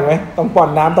อนข้าวอีกไหมต้องป้อน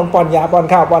น้ำต้องป้อนยาป้อน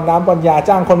ข้าวป้อนน้ำป้อนยา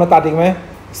จ้างคนมาตัดอีกไหม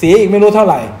เสียอีกไม่รู้เท่า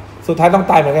ไหร่สุดท้ายต้อง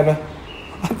ตายเหมือนกันไหม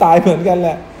ตายเหมือนกันแห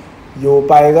ละอยู่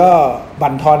ไปก็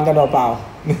บั่นทอนกันเปล่า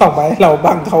ๆนึกออกไหมเรา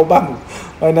บ้างเขาบ้าง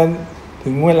เพราะนั้นถึ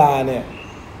งเวลาเนี่ย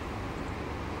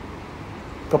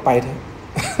ก็ไปเถอะ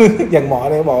อย่างหมอ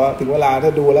เนี่ยบอกว่าถึงเวลาถ้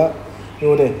าดูแล้วดู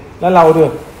ดิแล้วเราด้วย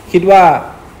คิดว่า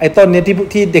ไอ้ต้นเนี้ย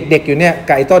ที่เด็กๆอยู่เนี่ย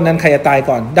ไก่ต้นนั้นใครจะตาย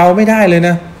ก่อนเดาไม่ได้เลยน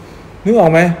ะนึกออ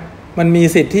กไหมมันมี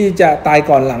สิทธิ์ที่จะตาย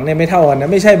ก่อนหลังเนี่ยไม่เท่ากันนะ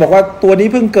ไม่ใช่บอกว่าตัวนี้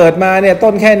เพิ่งเกิดมาเนี่ย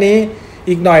ต้นแค่นี้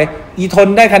อีกหน่อยอีทน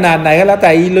ได้ขนาดไหนก็แล้วแต่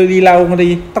อีลีเราดี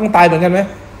ต้องตายเหมือนกันไหม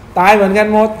ตายเหมือนกัน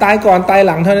หมดตายก่อนตายห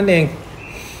ลังเท่านั้นเอง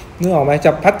นึกออกไหม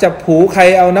จับพัดจับผูใคร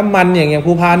เอาน้ำมันอย่าง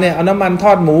ภูพานเนี่ยเอาน้ำมันท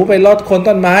อดหมูไปลดคน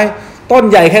ต้นไม้ต้น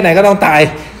ใหญ่แค่ไหนก็ต้องตาย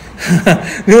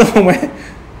นึกออกไหม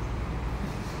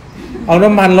เอาน้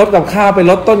ำมันลดกับข้าวไป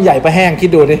ลดต้นใหญ่ไปแห้งคิด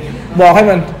ดูดิบอกให้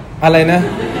มันอะไรนะ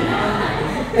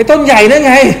ไอ้ต้นใหญ่นั่น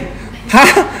ไงฮะ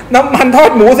น้ำมันทอ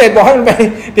ดหมูเสร็จบอกให้มันไป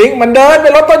ทิ้งมันเดินไป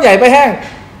ลดต้นใหญ่ไปแห้ง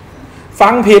ฟั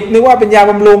งผิดนึกว่าเป็นยา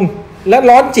บำรุงและ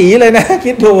ร้อนจี๋เลยนะ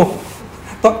คิดดู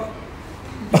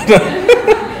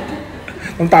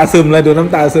น้ำตาซึมเลยดูน้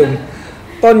ำตาซึม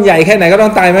ต้นใหญ่แค่ไหนก็ต้อ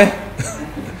งตายไหม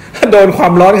ถ้าโดนควา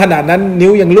มร้อนขนาดนั้นนิ้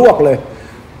วยังลวกเลย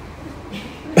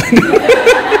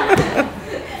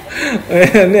เ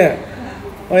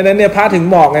พราะฉะนั้นเนี่ยพระถึง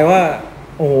บอกไงว่า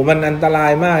โอ้โหมันอันตรา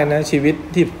ยมากนะชีวิต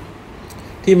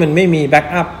ที่มันไม่มีแบ็ก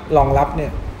อัพรองรับเนี่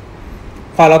ย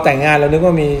พอเราแต่งงานเรานึก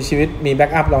ว่ามีชีวิตมีแบ็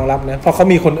กอัพรองรับนะพอเขา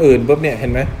มีคนอื่นปุ๊บเนี่ยเห็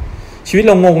นไหมชีวิตเ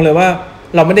รางงเลยว่า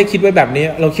เราไม่ได้คิดไว้แบบนี้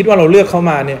เราคิดว่าเราเลือกเขา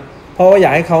มาเนี่ยเพราะว่าอยา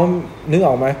กให้เขานึกอ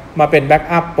อกไหมมาเป็นแบ็ก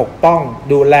อัพปกป้อง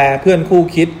ดูแลเพื่อนคู่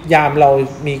คิดยามเรา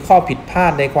มีข้อผิดพลา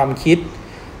ดในความคิด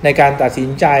ในการตัดสิน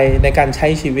ใจในการใช้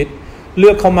ชีวิตเลื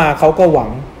อกเขามาเขาก็หวัง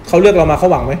เขาเลือกเรามาเขา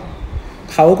หวังไหม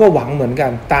เขาก็หวังเหมือนกั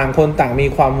นต่างคนต่างมี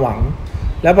ความหวัง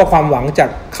แล้วพอความหวังจาก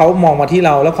เขามองมาที่เ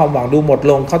ราแล้วความหวังดูหมด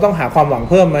ลงเขาต้องหาความหวัง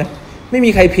เพิ่มไหมไม่มี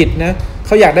ใครผิดนะเข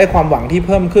าอยากได้ความหวังที่เ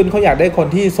พิ่มขึ้นเขาอยากได้คน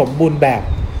ที่สมบูรณ์แบบ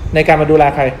ในการมาดูแล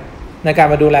ใครในการ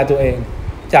มาดูแลตัวเอง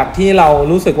จากที่เรา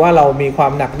รู้สึกว่าเรามีควา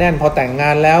มหนักแน่นพอแต่งงา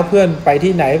นแล้วเพื่อนไป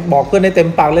ที่ไหนบอกเพื่อนได้เต็ม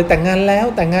ปากเลยแต่งงานแล้ว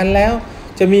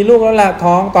จะมีลูกแล้วล่ะ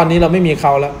ท้องตอนนี้เราไม่มีเข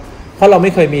าแล้วเพราะเราไ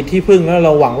ม่เคยมีที่พึ่งแล้วเร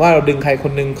าหวังว่าเราดึงใครค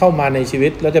นนึงเข้ามาในชีวิ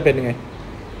ตแล้วจะเป็นยังไง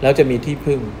แล้วจะมีที่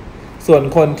พึ่งส่วน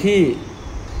คนที่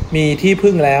มีที่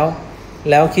พึ่งแล้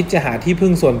วคิดจะหาที่พึ่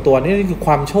งส่วนตัวนี่คือค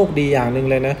วามโชคดีอย่างนึง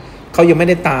เลยนะเขายังไม่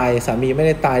ได้ตายสามีไม่ไ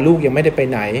ด้ตายลูกยังไม่ได้ไป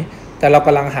ไหนแต่เราก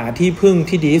ำลังหาที่พึ่ง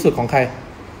ที่ดีที่สุดของใคร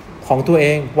ของตัวเอ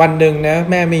งวันหนึ่งนะ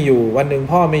แม่ไม่อยู่วันหนึ่ง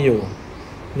พ่อไม่อยู่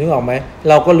นึกออกไหม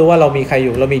เราก็รู้ว่าเรามีใครอ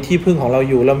ยู่เรามีที่พึ่งของเรา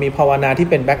อยู่เรามีภาวนาที่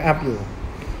เป็นแบ็กอัพอยู่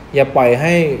อย่าปล่อยใ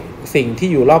ห้สิ่งที่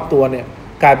อยู่รอบตัวเนี่ย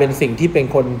กลายเป็นสิ่งที่เป็น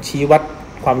คนชี้วัด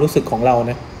ความรู้สึกของเรา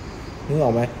นะนึกอ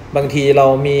อกไหมบางทีเรา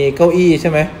มีเก้าอี้ใช่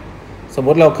ไหมสมม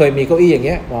ติเราเคยมีเก้าอี้อย่างเ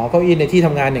งี้ยหมอเก้าอี้ในที่ท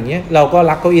ำงานอย่างเงี้ยเราก็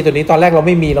รักเก้าอี้ตัวนี้ตอนแรกเราไ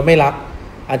ม่มีเราไม่รัก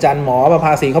อาจารย์หมอประภ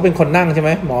าสีเขาเป็นคนนั่งใช่ไหม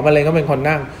หมอมะเร็งเขาเป็นคน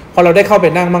นั่งพอเราได้เข้าไป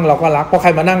นั่งมั่งเราก็รักพอใคร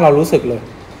มานั่งเรารู้สึกเลย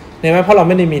เห็นไหมเพราะเรา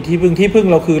ไม่ได้มีที่พึ่ง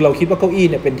เราคือเราคิดว่าเก้าอี้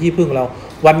เนี่ยเป็นที่พึ่งเรา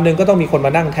วันหนึ่งก็ต้องมีคนม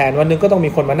านั่งแทนวันหนึ่งก็ต้องมี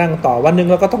คนมานั่งต่อวันหนึ่ง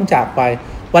เราก็ต้องจากไป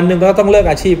วันหนึ่งเราก็ต้องเลิก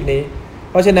อาชีพนี้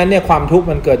เพราะฉะนั้นเนี่ยความทุกข์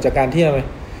มันเกิดจากการที่อะไร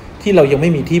ที่เรายังไ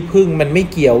ม่มีที่พึ่งมันไม่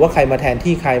เกี่ยวว่าใครมาแทน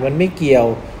ที่ใครมันไม่เกี่ยว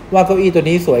ว่าเก้าอี้ตัว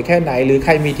นี้สวยแค่ไหนหรือใค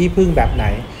รมีที่พึ่งแบบไหน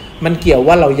มันเกี่ย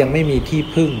วว่าเรายังไม่มีที่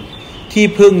พึ่ง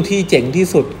ที่พึ่งที่เจ๋ง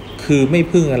ที่สุดคือไม่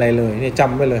พึ่งอะไรเลยเนี่ย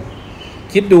จำไว้เลย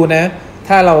คิดดูน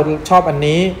ะถ้าเราชอบอั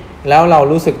นนี้แล้วเร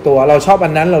ารู้สึกตัวเราชอบ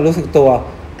อันนั้นเรารู้สึกตั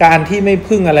วการที่ไม่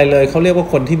พึ่งอะไรเลยเขาเรียกว่า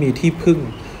คนที่มีที่พึ่ง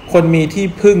คนมี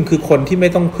ที่พึ่งคือคนที่ไม่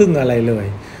ต้องพึ่งอะไรเล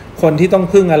ยคนที่ต้อง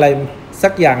พึ่งอะไร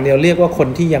สักอย่างเดียวเรียกว่าค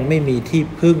นที่ยังไม่มี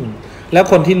ที่พึ่งแล้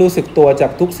วคนที่รู้สึกตัวจ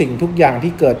ากทุกสิ่งทุกอย่า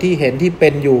งที่เกิดที่เห็นที่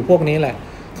เป็นอยู่พวกนี้แหละ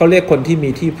เขาเรียกคน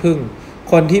ที่มีที่พึ่ง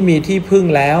คนที่มีที่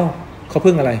พึ่งแล้วเข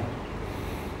าพึ่งอะไ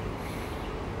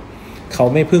รเขา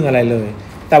ไม่พึ่งอะไรเลย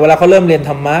แต่เวลาเขาเริ่มเรียน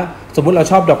ธรรมะสมมุติเรา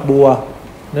ชอบดอกบั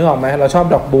วนึกออกไหมเราชอบ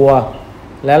ดอกบัว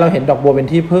แล้วเราเห็นดอกบัวเป็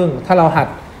นที่พึ่งถ้าเราหั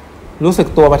ดรู้สึ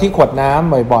กตัวมาที่ขวดน้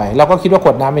ำบ่อยๆเราก็คิดว่าข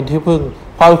วดน้ำเป็นที่พึ่ง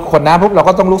พอขวดน้ำปุ๊บเร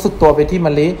าก็ต้องรู้สึกตัวไปที่ม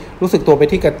ะลิรู้สึกตัวไป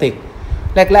ที่กระติ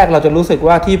กแรกๆเราจะรู้สึก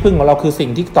ว่าที่พึ่งของเราคือสิ่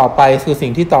งที่ต่อไปคือ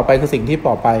สิ่งที่ต่อไปคือสิ่งที่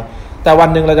ต่อไปแต่วั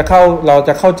นหนึ่งเราจ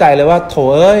ะเข้าใจเลยว่าโ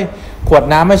ถเอ้ยขวด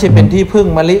น้ำไม่ใช่เป็นที่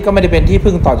พึ่งมะลิก็ไม่ได้เป็น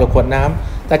ที่พึ่งต่อจากขวดน้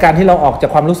ำแต่การที่เราออก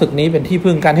จากความรู้สึกนี้เป็น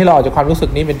ที่พึ่งการที่เราออกจากความ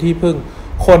รู้สึกนี้เป็นที่พึ่ง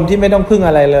คนที่ไม่ต้องพึ่ง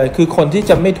อะไรเลยคือคน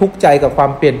ที่จะไม่ทุกข์ใจกับความ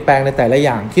เปลี่ยนแปลงในแต่ละ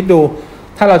อย่างคิดดู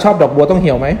ถ้าเราชอบดอกบัวต้องเ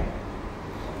หี่ยวไหม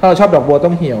ถ้าเราชอบดอกบั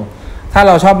วต้องเหี่ยวถ้า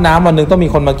เราชอบน้ำวันนึงต้อ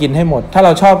งมีคนมากินให้หมดถ้าเ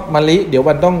ราชอบมะลิเดี๋ย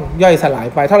วมันต้องย่อยสลาย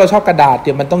ไปถ้าเราชอบกระดาษเ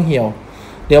ดี๋ยวมันต้องเหี่ยว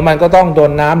เดี๋ยวมันก็ต้องโ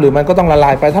ดนน้ำหรือมันก็ต้องละ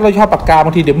ลายไปถ้าเราชอบปากกาบ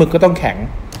างทีเดี๋ยวหมึกก็ต้องแข็ง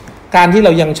การที่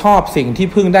เรายังชอบสิ่งที่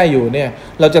พึ่งได้อยู่เนี่ย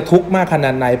เราจะทุกข์มากข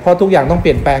นาดไหนเพราะทุกอย่างต้องเ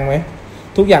ปลี่ยนแปลงไห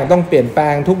มทุกอย่างต้องเปลี่ยนแป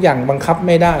ลงทุกอย่างบังคับ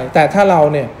ไม่ได้แต่ถ้าเร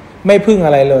าเนี่ยไม่พึ่งอ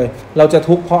ะไรเลยเราจ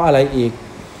ะทุกข์เพราะอะไรอีก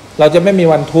เราจะไม่มี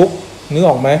วันทุกข์นึ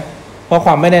กออกไหมเพราะคว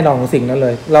ามไม่แน่นอนของสิ่งนั้นเล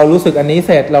ยเรารู้สึกอันนี้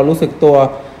เสร็จเรารู้สึกตั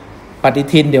วปฏิ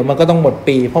ทินเดี๋ยวมันก็ต้องหม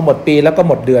ดปีพอหมดปีแล้วก็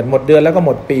หมดเดือนแล้วก็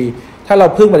หมดปีถ้าเร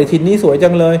าพึ่งปฏิทินนี้สว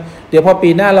ยจังเลยเดี๋ยวพ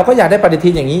อปีหน้าเราก็อยากได้ปฏิทิ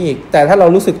นอย่างนี้อีกแต่ถ้าเร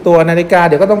ารู้สึกตัวนาฬิกา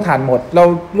เดี๋ยวก็ต้องถ่านหมดเ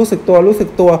รารู้สึกตั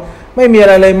วไม่มีอะ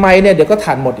ไรเลยไม่เนี่ยเดี๋ย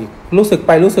วก็ถ่านหมดอีกรู้สึกไ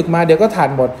ปรู้สึกมาเดี๋ย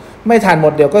วก็ถ่านหมดไม่ถ่านห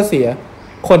มดเดี๋ยวก็เสีย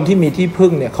คนที่มีที่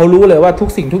พึ่งเนี่ยเขารู้เลยว่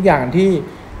าทุกสิ่งทุกอย่าง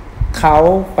ที่เ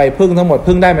ขาไปพึ่งทั้งหม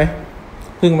ดพึ่งได้ไห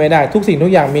มพึ่งไม่ได้ทุกสิ่งทุ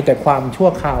กอย่างมีแต่ความชั่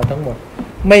วคราวทั้งหมด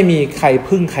ไม่มีใคร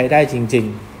พึ่งใครได้จริง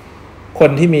ๆค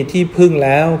นที่มีที่พึ่งแ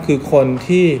ล้วคือคน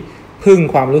ที่พึ่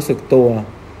งความรู้สึกตัว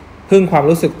พึ่งความ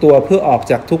รู้สึกตัวเพื่อออ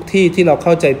กจากทุกที่ที่เรา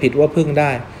เข้าใจผิดว่าพึ่ง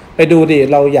ได้ไ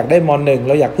ปดูดิเราอยากได้ม.1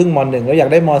 เราอยากพึ่งม.1 เราอยา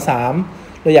กได้ม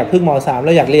.3 เราอยากพึ่งม.3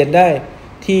 เราอยากเรียน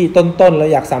ได้ที่ต้นๆเร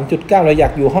าอยาก 3.9 เราอ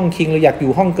ยากอยู่ห้องคิงเราอยากอ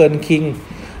ยู่ห้องเกินคิง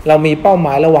เรามีเป้าห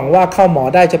มายเราหวังว่าเข้าห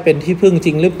มอได้จะเป็นที่พึ่ง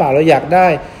จริงหรือเปล่าเราอยาก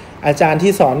ได้อาจารย์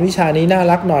ที่สอนวิชานี้น่า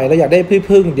รักหน่อยเราอยากได้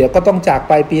ที่พึ่งเดี๋ยวก็ต้องจาก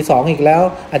ไปปี2อีกแล้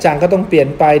วอาจารย์ก็ต้องเปลี่ย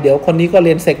นไปเดี๋ยวคนนี้ก็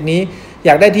เรียนเซกนี้อ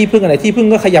ยากได้ที่พึ่งอะไรที่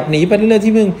พึ่งก็ขยับหนีไปเรื่อยๆ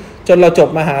ที่พึ่งจนเรา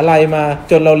จบมหาลัยมา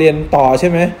จนเราเรียนต่อใช่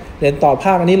ไหมเรียนต่อภ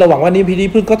าคอันนี้เราหวังว่านี่พี่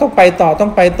ที่พึ่งก็ต้องไปต่อ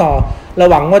เร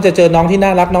าหวังว่าจะเจอน้องที่น่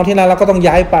ารักน้องที่น่ารักก็ต้อ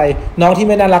งย้ายไปน้องที่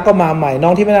ไม่น่ารักก็มาใ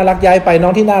หม่น้องที่ไม่น่ารักย้ายไ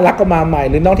ปน้องที่น่ารักก็มาใหม่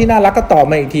หรือน้องที่น่ารักก็ต่อ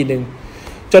มาอีกทีนึง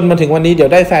จนมาถึงวันนี้เดี๋ย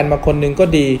วได้แฟนมาคนนึงก็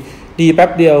ดี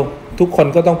แป๊บเดียวทุก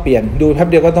คนก็ต้องเปลี่ยนดูแป๊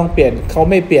บเดียวก็ต้องเปลี่ยนเขา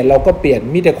ไม่เปลี่ยนเราก็เปลี่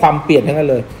ยนมีแต่ความเปลี่ยนทั้งนั้น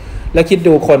เลยแล้วคิด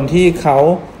ดูคนที่เ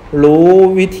ขา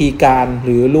รู้วิธีการ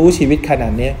หรือรู้ชีวิตขน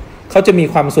าดนี้เขาจะมี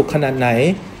ความสุขขนาดไ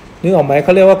หนนึกออกไหมเ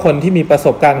ขาเรียกว่าคนที่มีประ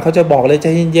สบการณ์เขาจะบอกเลย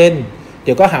ใจเย็นๆเ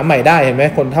ดี๋ยวก็หาใหม่ได้เห็นไห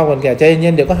มคนเฒ่าคนแก่ใจ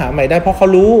เย็นๆเดี๋ยวก็หาใหม่ได้เพราะเขา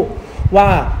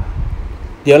รู้ว่า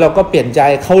เดี๋ยวเราก็เปลี่ยน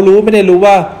ใจเขารู้ไม่ได้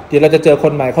รู้ว่าเดี๋ยวเราจะเจอ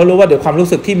คนใหม่เขารู้ว่าเดี๋ยวความรู้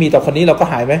สึกที่มีต่อคนนี้เร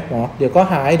าก็หายไหมหมอเดี๋ยวก็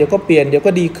หายเดี๋ยวก็เปลี่ยนเดี๋ยว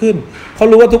ก็ดีขึ้นเข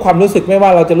ารู้ว่าทุกความรู้สึก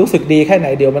ไม่ว่าเราจะรู้สึกดีแค่ไห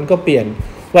นเดี๋ยวมันก็เปลี่ย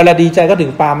นเวลาดีใ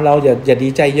จก็ถึงปามเราอย่า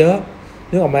ดีใจเยอะ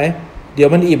นึกออกไหมเดี๋ย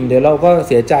วมันอิ่มเดี๋ยวเราก็เ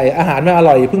สียใจอาหารไม่อ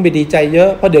ร่อยเพิ่งไปดีใจเยอ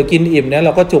ะเพราะเดี๋ยวกินอิ่มเนี่ย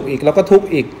เราก็จุกอีกเราก็ทุ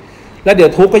กข์อีกแล้วเดี๋ยว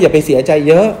ทุกข์ก็อย่าไปเสียใ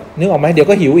จเยอะนึกออกไหมเดี๋ยว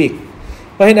ก็หิวอีก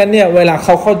เพราะฉะนั้นเนี่ยเวลาเข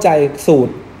าเข้าใจสูต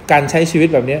รการ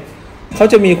ใช้ชีวิตแบบนี้เข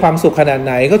าจะมีความสุขขนาด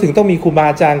ไหนก็ถึงต้องมีครูบ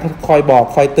าอาจารย์คอยบ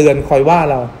อกคอยเตือนคอยว่า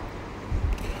เร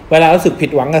าเวลารู้สึ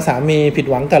กผิดหวังกับสามีผิด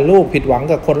หวังกับลูกผิดหวั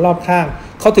งกับคนรอบข้า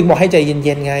งเขาถึงบอกให้ใจเ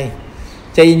ย็นๆไง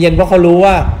ใจเย็นๆเพราะเขารู้ว่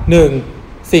า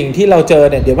1สิ่งที่เราเจ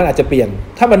อเนี่ยเดี๋ยวมันอาจจะเปลี่ย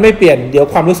นถ้ามันไม่เปลี่ยนเดี๋ย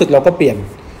วความรู้สึกเราก็เปลี่ย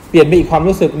นไปอีกความ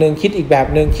รู้สึกนึงคิดอีกแ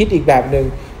บบนึงคิดอีกแบบนึ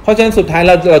งเพราะฉะนั้นสุดท้ายเ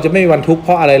ราจะไม่มีวันทุกข์เ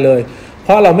พราะอะไรเลยเ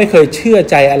พราะเราไม่เคยเชื่อ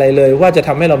ใจอะไรเลยว่าจะ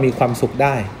ทำให้เรามีความสุขไ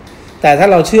ด้แต่ถ้า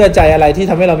เราเชื่อใจอะไร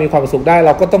ที่ทำให้เรามีความสุขได้เ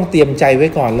ราก็ต้องเตรียมใจ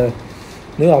ไว้ก่อนเลย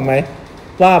นึกออกไห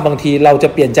มว่าบางทีเรา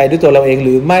จะเปลี่ยนใจด้วยตัวเราเอง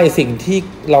หรือไม่สิ่งที่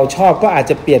เราชอบก็อา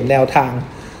จจะเปลี่ยนแนวทาง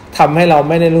ทำให้เรา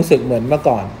ไม่ได้รู้สึกเหมือนเมื่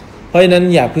อก่อนเพราะฉะ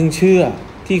นั้นอย่าเพิ่งเชื่อ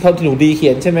ที่เขาหนูดีเ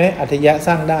ขียนใช่ไหมอัจฉริยะ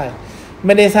สร้างได้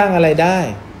ไม่ได้สร้างอะไรได้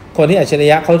คนที่อัจ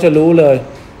ฉริยะเขาจะรู้เลย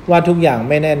ว่าทุกอย่า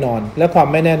งไม่แน่นอนและควา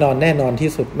มไม่แน่นอนแน่นอน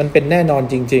ที่สุดมันเป็นแน่นอ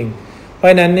นจริงๆเพรา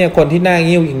ะฉะนั้นเนี่ยคนที่หน้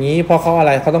างิ้วอย่างนี้เพราะเขาอะไ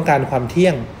รเขาต้องการความเ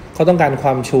ที่ยงเขาต้องการค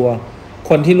วามชัวร์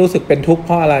คนที่รู้สึกเป็นทุกข์เพ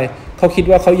ราะอะไรเขาคิ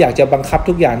ดว่าเขาอยากจะบังคั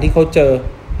บทุกอย่างที่เขาเจอ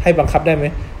ให้บังคับได้ไห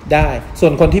มได้ส่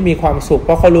วนคนที่มีความสุขเพ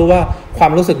ราะเขารู้ว่าคว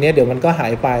ามรู้สึกนี้เดี๋ยวมันก็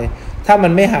หายไป ถ้ามั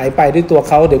นไม่หายไปด้วยตัว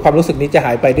เขาเดี๋ยวความรู้สึกนี้จะห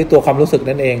ายไปด้วยตัวความรู้สึก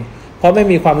นั่นเองเพราะไม่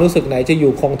มีความรู้สึกไหนจะอ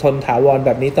ยู่คงทนถาวรแบ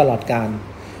บนี้ตลอดกาล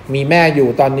มีแม่อยู่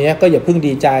ตอนนี้ก็อย่าเพิ่ง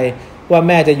ดีใจว่าแ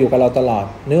ม่จะอยู่กับเราตลอด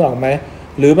นึกออกไหม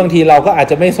หรือบางทีเราก็อาจ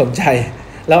จะไม่สนใจ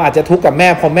เราอาจจะทุกข์กับแม่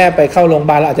พอแม่ไปเข้าโรงพยา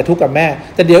บาลเราอาจจะทุกข์กับแม่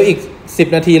แต่เดี๋ยวอีก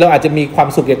10 นาทีเราอาจจะมีความ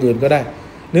สุขอย่างอื่นก็ได้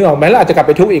นึกออกไหมเราอาจจะกลับไ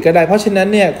ปทุกข์อีกก็ได้เพราะฉะนั้น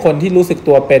เนี่ยคนที่รู้สึก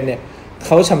ตัวเป็นเนี่ยเข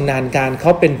าชำนาญการเข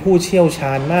าเป็นผู้เชี่ยวช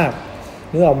าญมาก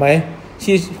นึกออกไหม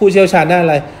ผู้เชี่ยวชาญด้านอะ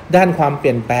ไรด้านความเป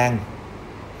ลี่ยนแปลง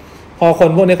พอคน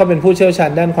พวกนี้เขาเป็นผู้เชี่ยวชาญ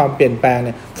ด้านความเปลี่ยนแปลงเ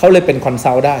นี่ยเขาเลยเป็นคอน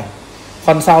ซัลท์ได้ค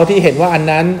อนซัลท์ที่เห็นว่าอัน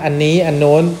นั้นอันนี้อันโ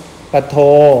น้นปะโท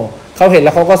เขาเห็นแ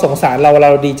ล้วเขาก็สงสารเร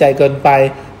าดีใจเกินไป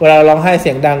เวลาร้องไห้เ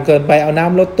สียงดังเกินไปเอาน้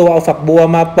ำลดตัวเอาฝักบัว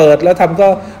มาเปิดแล้วทำก็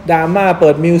ดราม่าเปิ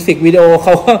ดมิวสิกวิดีโอเข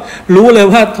าก็รู้เลย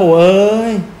ว่าโถเอ้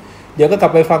ยเดี๋ยวก็กลั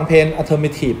บไปฟังเพลงอัลเทอร์เน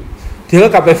ทีฟเดี๋ยวก็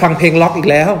กลับไปฟังเพลงล็อกอีก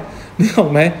แล้วนึกออก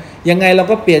ไหมยังไงเรา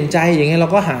ก็เปลี่ยนใจอย่างไงเรา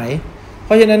ก็หายเพ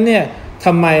ราะฉะนั้นเนี่ยท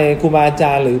ำไมครูบาอาจ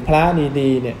ารย์หรือพระดี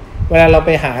ๆเนี่ยเวลาเราไป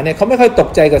หาเนี่ยเขาไม่ค่อยตก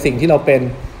ใจกับสิ่งที่เราเป็น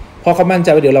เพราะเขามั่นใจ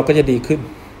ว่าเดี๋ยวเราก็จะดีขึ้น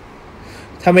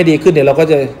ถ้าไม่ดีขึ้นเดี๋ยวเราก็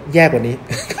จะแย่กว่านี้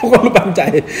เขาก็รู้มั่นใจ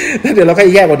แล้วเดี๋ยวเราก็จ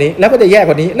ะแย่กว่านี้แล้วก็จะแย่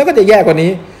กว่านี้แล้วก็จะแย่กว่า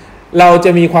นี้เราจ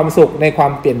ะมีความสุขในควา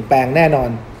มเปลี่ยนแปลงแน่นอน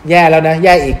แย่แล้วนะแ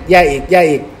ย่อีกแย่อีกแย่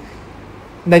อีก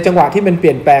ในจังหวะที่มันเป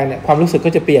ลี่ยนแปลงเนี่ยความรู้สึก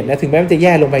ก็จะเปลี่ยนนะถึงแม้มันจะแ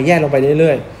ย่ลงไปเ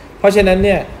รื่อยๆเพราะฉะนั้นเ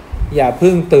นี่ยอย่าเ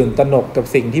พิ่งตื่นตระหนกกับ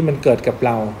สิ่งที่มันเกิดกับเ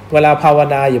ราเวลาภาว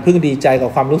นาอย่าเพิ่งดีใจกับ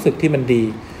ความรู้สึกที่มันดี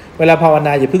เวลาภาวน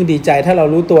าอย่าเพิ่งดีใจถ้าเรา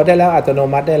รู้ตัวได้แล้วอัตโน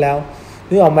มัติได้แล้ว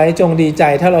นึกออกไหมจงดีใจ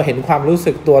ถ้าเราเห็นความรู้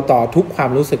สึกตัวต่อทุกความ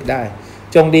รู้สึกได้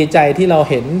จงดีใจที่เรา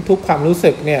เห็นทุกความรู้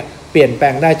สึกเนี่ยเปลี่ยนแปล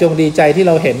งได้จงดีใจที่เ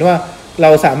ราเห็นว่าเรา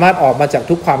สามารถออกมาจาก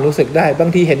ทุกความรู้สึกได้บาง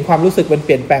ทีเห็นความรู้สึกมันเป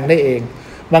ลี่ยนแปลงได้เอง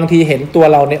บางทีเห็นตัว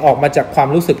เราเนี่ยออกมาจากความ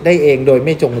รู้สึกได้เองโดยไ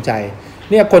ม่จงใจ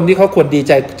เนี่ยคนที่เขาควรดีใ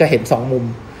จจะเห็น2 มุม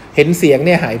เห็นเสียงเ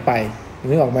นี่ยหายไป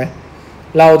นึกออกไหม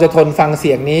เราจะทนฟังเ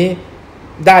สียงนี้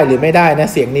ได้หรือไม่ได้นะ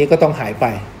เสียงนี้ก็ต้องหายไป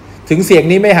ถึงเสียง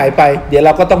นี้ไม่หายไปเดี๋ยวเร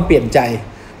าก็ต้องเปลี่ยนใจ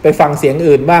ไปฟังเสียง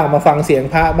อื่นบ้างมาฟังเสียง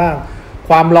พระบ้าง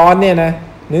ความร้อนเนี่ยนะ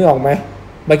นึกออกไหม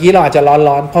เมื่อกี้เราอาจจะ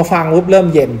ร้อนพอฟังปุ๊บเริ่ม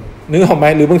เย็นนึกออกไหม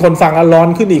หรือบางคนฟังแล้วร้อน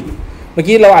ขึ้นอีกเมื่อ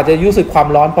กี้เราอาจจะรู้สึกความ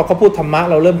ร้อนพอเขาพูดธรรมะ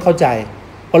เราเริ่มเข้าใจ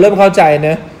พอเริ่มเข้าใจน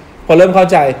ะพอเริ่มเข้า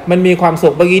ใจมันมีความสุ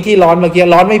ขเมื่อกี้ที่ร้อนเมื่อกี้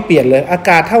ร้อนไม่เปลี่ยนเลยอา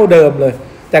กาศเท่าเดิมเลย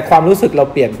แต่ความรู้สึกเรา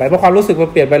เปลี่ยนไปเพราะความรู้สึกเรา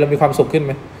เปลี่ยนไปเรามีความสุขขึ้นไห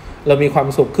มเรามีความ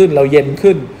สุขขึ้นเราเย็น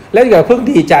ขึ้นแล้วอย่าเพิ่ง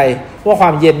ดีใจว่าควา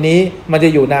มเย็นนี้มันจะ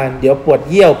อยู่นานเดี๋ยวปวด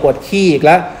เยี่ยวปวดขี้อีกแ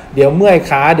ล้วเดี๋ยวเมื่อย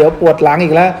ขาเดี๋ยวปวดหลังอี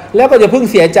กแล้วก็จะเพิ่ง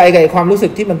เสียใจกับความรู้สึ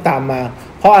กที่มันตามมา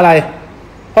เพราะอะไร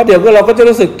เพราะเดี๋ยวเราก็จะ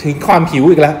รู้สึกถึงความหิว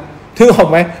อีกแล้วถึงออก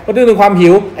ไหมพอถึงความหิ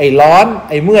วไอ้ร้อน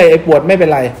ไอ้เมื่อยไอ้ปวดไม่เป็น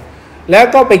ไรแล้ว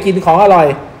ก็ไปกินของอร่อย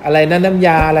อะไรนะน้ำย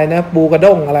าอะไรนะปูกระ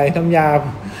ด้งอะไรน้ำย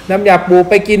าปู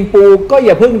ไปกินปูก็อ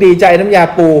ย่าเพิ่งดีใจน้ำยา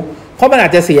ปูเพราะมันอา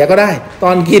จจะเสียก็ได้ต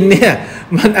อนกินเนี่ย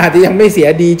มันอาจจะยังไม่เสีย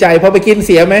ดีใจพอไปกินเ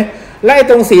สียไหมไล่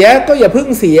ตรงเสียก็อย่าเพิ่ง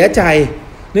เสียใจ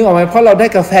นึกออกไหมเพราะเราได้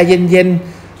กาแฟเย็น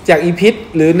ๆจากอีพิษ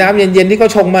หรือน้ำเย็นๆที่เขา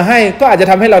ชงมาให้ก็อาจจะ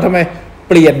ทำให้เราทำไม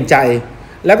เปลี่ยนใจ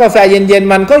แล้วกาแฟเย็น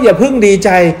ๆมันก็อย่าเพิ่งดีใจ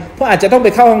เพราะอาจจะต้องไป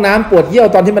เข้าห้องน้ำปวดเยี่ยว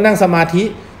ตอนที่มานั่งสมาธิ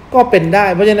ก็เป็นได้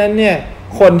เพราะฉะนั้นเนี่ย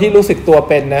คนที่รู้สึกตัว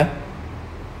เป็นนะ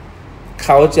เข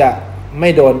าจะไม่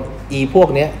โดนพวก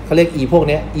นี้เขาเรียกพวก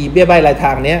นี้เบี้ยใบ้รายท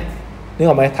างเนี้ยนึก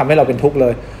ออกไหมทำให้เราเป็นทุกข์เล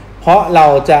ยเพราะเรา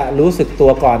จะรู้สึกตั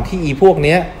วก่อนที่พวก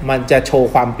นี้มันจะโชว์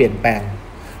ความเปลี่ยนแปลง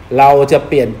เราจะ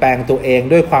เปลี่ยนแปลงตัวเอง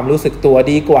ด้วยความรู้สึกตัว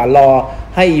ดีกว่ารอ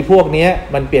ให้พวกนี้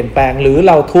มันเปลี่ยนแปลงหรือ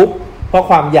เราทุกข์เพราะ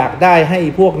ความอยากได้ให้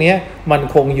พวกนี้มัน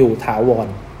คงอยู่ถาวร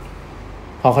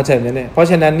พอเข้าใจไหมเนี่ยเพราะ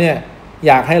ฉะนั้นเนี่ยอ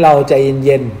ยากให้เราใจเ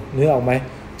ย็นๆนึกออกไหม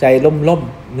ใจล่ม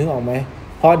ๆนึกออกไหม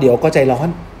เพราะเดี๋ยวก็ใจร้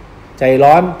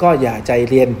อนก็อย่าใจ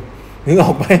เย็นนึกอ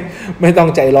อกไหมไม่ต้อง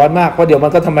ใจร้อนมากเพราะเดี๋ยวมั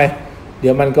นก็ทำไมเดี๋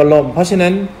ยวมันก็ล่มเพราะฉะ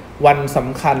นั้นวันส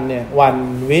ำคัญเนี่ยวัน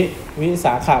วิส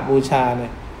าขบูชาเนี่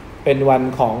ยเป็นวัน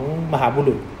ของมหาบุ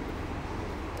รุษ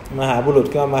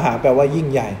ก็มหาแปลว่ายิ่ง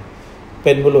ใหญ่เ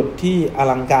ป็นบุรุษที่อ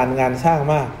ลังการงานสร้าง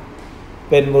มาก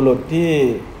เป็นบุรุษที่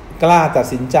กล้าตัด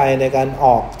สินใจในการอ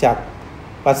อกจาก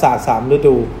ปราสาท3 ฤ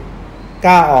ดูก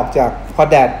ล้าออกจากพอ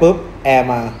แดดปุ๊บแอร์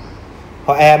มาพ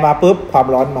อแอร์มาปุ๊บความ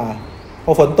ร้อนมาพ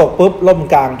อฝนตกปุ๊บร่ม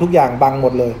กลางทุกอย่างบังหม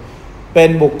ดเลยเป็น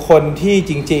บุคคลที่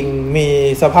จริงๆมี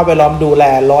สภาพแวดล้อมดูแล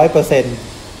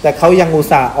 100% แต่เขายังอุต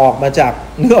ส่าห์ออกมาจาก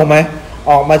นึกออกไหม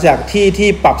ออกมาจากที่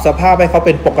ปรับสภาพให้เขาเ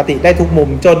ป็นปกติได้ทุกมุม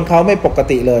จนเขาไม่ปก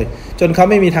ติเลยจนเขา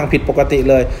ไม่มีทางผิดปกติ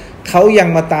เลยเขายัง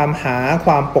มาตามหาค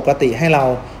วามปกติให้เรา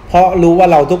เพราะรู้ว่า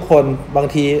เราทุกคนบาง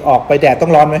ทีออกไปแดดต้อ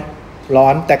งร้อนไหมร้อ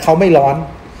นแต่เขาไม่ร้อน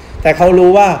แต่เขารู้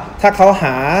ว่าถ้าเขาห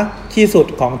าที่สุด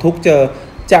ของทุกเจอ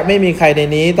จะไม่มีใครใน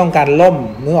นี้ต้องการล่ม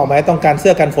นึกออกไหมต้องการเ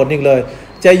สื้อกันฝนอีกเลย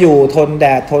จะอยู่ทนแด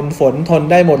ดทนฝนทน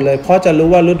ได้หมดเลยเพราะจะรู้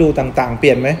ว่าฤดูต่างๆเป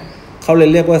ลี่ยนไหมเขาเลย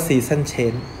เรียกว่าซีซันเช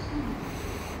น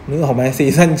นึกออกไหมซี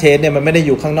ซันเชนเนี่ยมันไม่ได้อ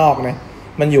ยู่ข้างนอกนะ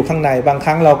มันอยู่ข้างในบางค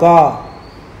รั้งเราก็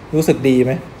รู้สึกดีไห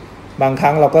มบางค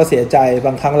รั้งเราก็เสียใจบ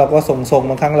างครั้งเราก็ทรงๆ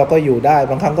บางครั้งเราก็อยู่ได้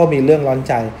บางครั้งก็มีเรื่องร้อน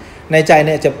ใจในใจเ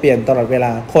นี่ยจะเปลี่ยนตลอดเวล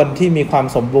าคนที่มีความ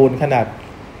สมบูรณ์ขนาด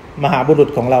มหาบุรุษ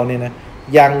ของเราเนี่ยนะ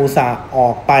ยังอุตส่าห์ออ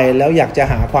กไปแล้วอยากจะ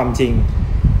หาความจริง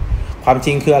ความจ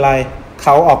ริงคืออะไรเข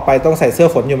าออกไปต้องใส่เสื้อ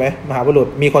ฝนอยู่ไหมมหาบุรุษ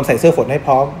มีคนใส่เสื้อฝนให้พ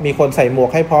ร้อมมีคนใส่หมวก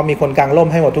ให้พร้อมมีคนกางร่ม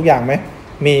ให้หมดทุกอย่างไหม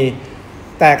มี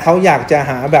แต่เขาอยากจะ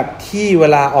หาแบบที่เว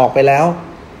ลาออกไปแล้ว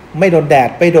ไม่โดนแดด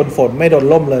ไม่โดนฝนไม่โดน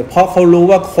ร่มเลยเพราะเขารู้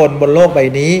ว่าคนบนโลกใบ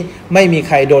นี้ไม่มีใ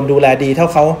ครโดนดูแลดีเท่า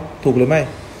เขาถูกหรือไม่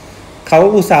เขา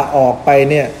อุตส่าห์ออกไป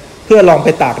เนี่ยเพื่อลองไป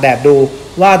ตากแดดดู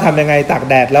ว่าทำยังไงตาก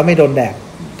แดดแล้วไม่โดนแดด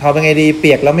ทำยังไงดีเ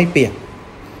ปียกแล้วไม่เปียก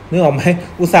นึกออกไหม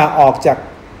อุตส่าห์ออกจาก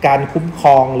การคุ้มคร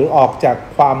องหรือออกจาก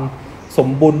ความสม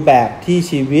บูรณ์แบบที่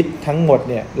ชีวิตทั้งหมด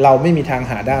เนี่ยเราไม่มีทาง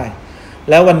หาได้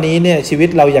แล้ววันนี้เนี่ยชีวิต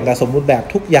เราอย่างกับสมบูรณ์แบบ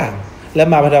ทุกอย่างแล้ว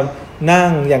มาพยายามนั่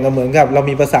งอย่างกับเหมือนกับเรา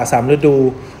มีภาษาสามฤดู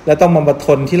แล้วต้องมาท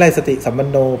นที่ไร่สติสัมปัน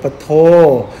โนปะโท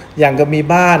อย่างกับมี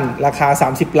บ้านราคา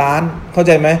30 ล้านเข้าใ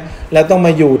จไหมแล้วต้องม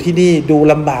าอยู่ที่นี่ดู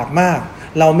ลำบากมาก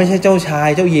เราไม่ใช่เจ้าชาย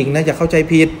เจ้าหญิงนะอย่าเข้าใจ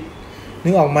ผิดนึ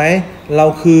กออกไหมเรา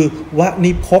คือว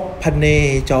นิพกพเน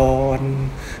จร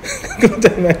เข้าใจ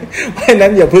ไหมเพราะนั้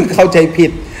นอย่าเพิ่งเข้าใจผิ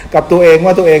ดกับตัวเอง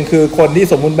ว่าตัวเองคือคนที่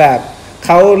สมบูรณ์แบบเ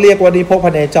ขาเรียกว่านิพกพ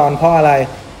เนจรเพราะอะไร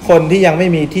คนที่ยังไม่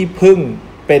มีที่พึ่ง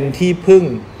เป็นที่พึ่ง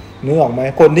นึกออกไหม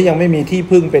คนที่ยังไม่มีที่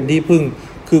พึ่งเป็นที่พึ่ง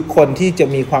คือคนที่จะ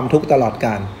มีความทุกข์ตลอดก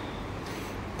าล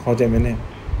เข้าใจไหมเนี่ย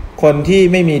คนที่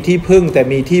ไม่มีที่พึ่งแต่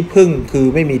มีที่พึ่งคือ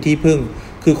ไม่มีที่พึ่ง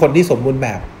คือคนที่สมบูรณ์แบ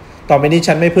บต่อไปนี้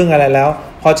ฉันไม่พึ่งอะไรแล้ว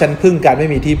พอฉันพึ่งการไม่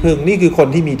มีที่พึ่งนี่คือคน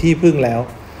ที่มีที่พึ่งแล้ว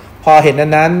พอเห็น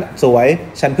นั้นสวย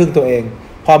ฉันพึ่งตัวเอง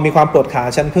พอมีความปวดขา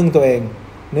ฉันพึ่งตัวเอง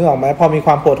นึกออกไหมพอมีค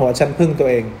วามปวดหัวฉันพึ่งตัว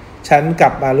เองฉันกลั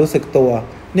บมารู้สึกตัว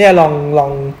เนี่ยลอ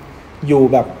งอยู่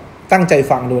แบบตั้งใจ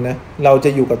ฟังดูนะเราจะ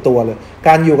อยู่กับตัวเลยก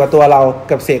ารอยู่กับตัวเรา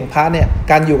กับเสียงพระเนี่ย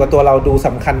การอยู่กับตัวเราดูส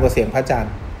ำคัญกว่าเสียงพระอาจาร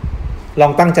ย์ลอ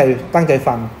งตั้งใจ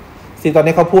ฟังสิตอน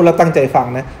นี้เขาพูดแล้วตั้งใจฟัง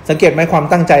นะสังเกตไหมความ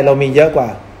ตั้งใจเรามีเยอะกว่า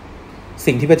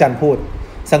สิ่งที่พระอาจารย์พูด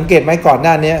สังเกตไหมก่อนห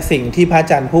น้านี้สิ่งที่พระอ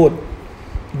าจารย์พูด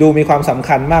ดูมีความสำ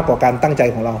คัญมากกว่าการตั้งใจ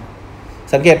ของเรา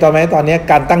สังเกตตอนไหมตอนนี้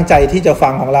การตั้งใจที่จะฟั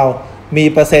งของเรามี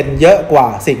เปอร์เซ็นต์เยอะกว่า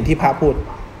สิ่งที่พระพูด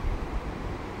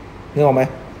นึกออกไหม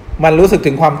มันรู้สึก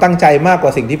ถึงความตั้งใจมากกว่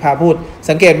าสิ่งที่พระพูด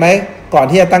สังเกตไหมก่อน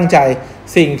ที่จะตั้งใจ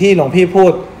สิ่งที่หลวงพี่พู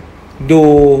ดดู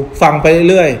ฟังไป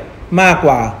เรื่อยๆมากก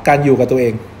ว่าการอยู่กับตัวเอ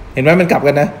งเห็นไหมมันกลับ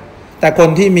กันนะแต่คน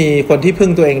ที่พึ่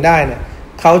งตัวเองได้เนี่ย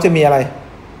เขาจะมีอะไร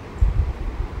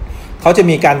เขาจะ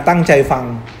มีการตั้งใจฟัง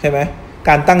ใช่ไหม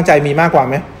การตั้งใจมีมากกว่า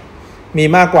ไหมมี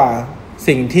มากกว่า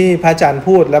สิ่งที่พระอาจารย์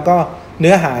พูดแล้วก็เ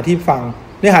นื้อหาที่ฟัง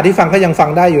ก็ยังฟัง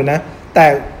ได้อยู่นะแต่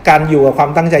การอยู่กับควา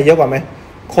มตั้งใจเยอะกว่าไหม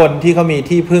คนที่เขามี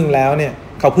ที่พึ่งแล้วเนี่ย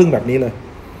เขาพึ่งแบบนี้เลย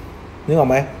นึกออก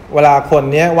ไหมเวลาคน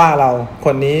นี้ว่าเราค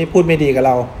นนี้พูดไม่ดีกับเ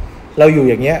ราอยู่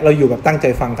อย่างเงี้ยเราอยู่แบบตั้งใจ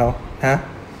ฟังเขาฮะ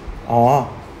อ๋อ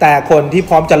แต่คนที่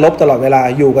พร้อมจะลบตลอดเวลา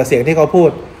อยู่กับเสียงที่เขาพูด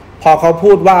พอเขา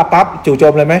พูดว่าปั๊บจู่โจ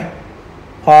มเลยไหม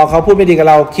พอเขาพูดไม่ดีกับ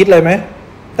เราคิดเลยไหม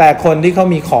แต่คนที่เขา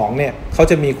มีของเนี่ยเขา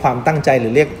จะมีความตั้งใจหรื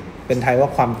อเรียกเป็นไทยว่า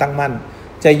ความตั้งมั่น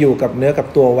จะอยู่กับเนื้อกับ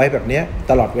ตัวไว้แบบนี้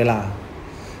ตลอดเวลา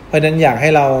เพราะฉะนั้นอยากให้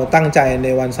เราตั้งใจใน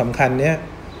วันสำคัญเนี้ย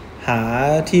หา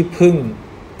ที่พึ่ง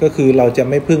ก็คือเราจะ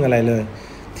ไม่พึ่งอะไรเลย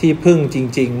ที่พึ่งจ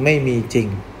ริงๆไม่มีจริง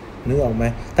นึกออกไหม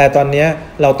แต่ตอนนี้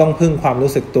เราต้องพึ่งความ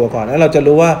รู้สึกตัวก่อนแล้วเราจะ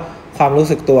รู้ว่าความรู้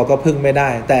สึกตัวก็พึ่งไม่ได้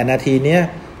แต่นาทีนี้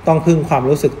ต้องพึ่งความ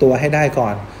รู้สึกตัวให้ได้ก่อ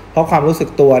นเพราะความรู้สึก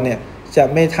ตัวเนี่ยจะ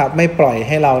ไม่ปล่อยใ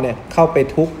ห้เราเนี่ยเข้าไป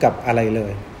ทุกข์กับอะไรเล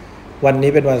ยวันนี้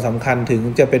เป็นวันสำคัญถึง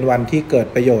จะเป็นวันที่เกิด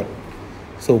ประโยชน์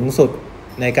สูงสุด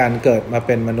ในการเกิดมาเ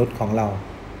ป็นมนุษย์ของเรา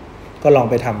ก็ลอง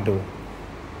ไปทำดู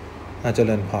เจ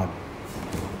ริญพร